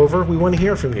 Moreover, we want to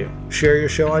hear from you. Share your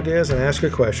show ideas and ask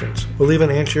your questions. We'll even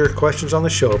answer your questions on the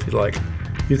show if you'd like.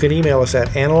 You can email us at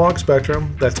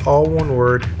analogspectrum, that's all one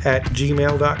word,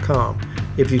 @gmail.com.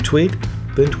 If you tweet,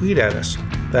 then tweet at us.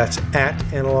 That's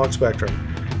 @analogspectrum.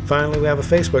 Finally, we have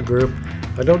a Facebook group.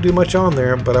 I don't do much on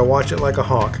there, but I watch it like a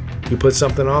hawk. You put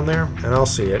something on there, and I'll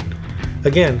see it.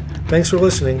 Again, thanks for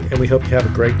listening, and we hope you have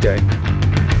a great day.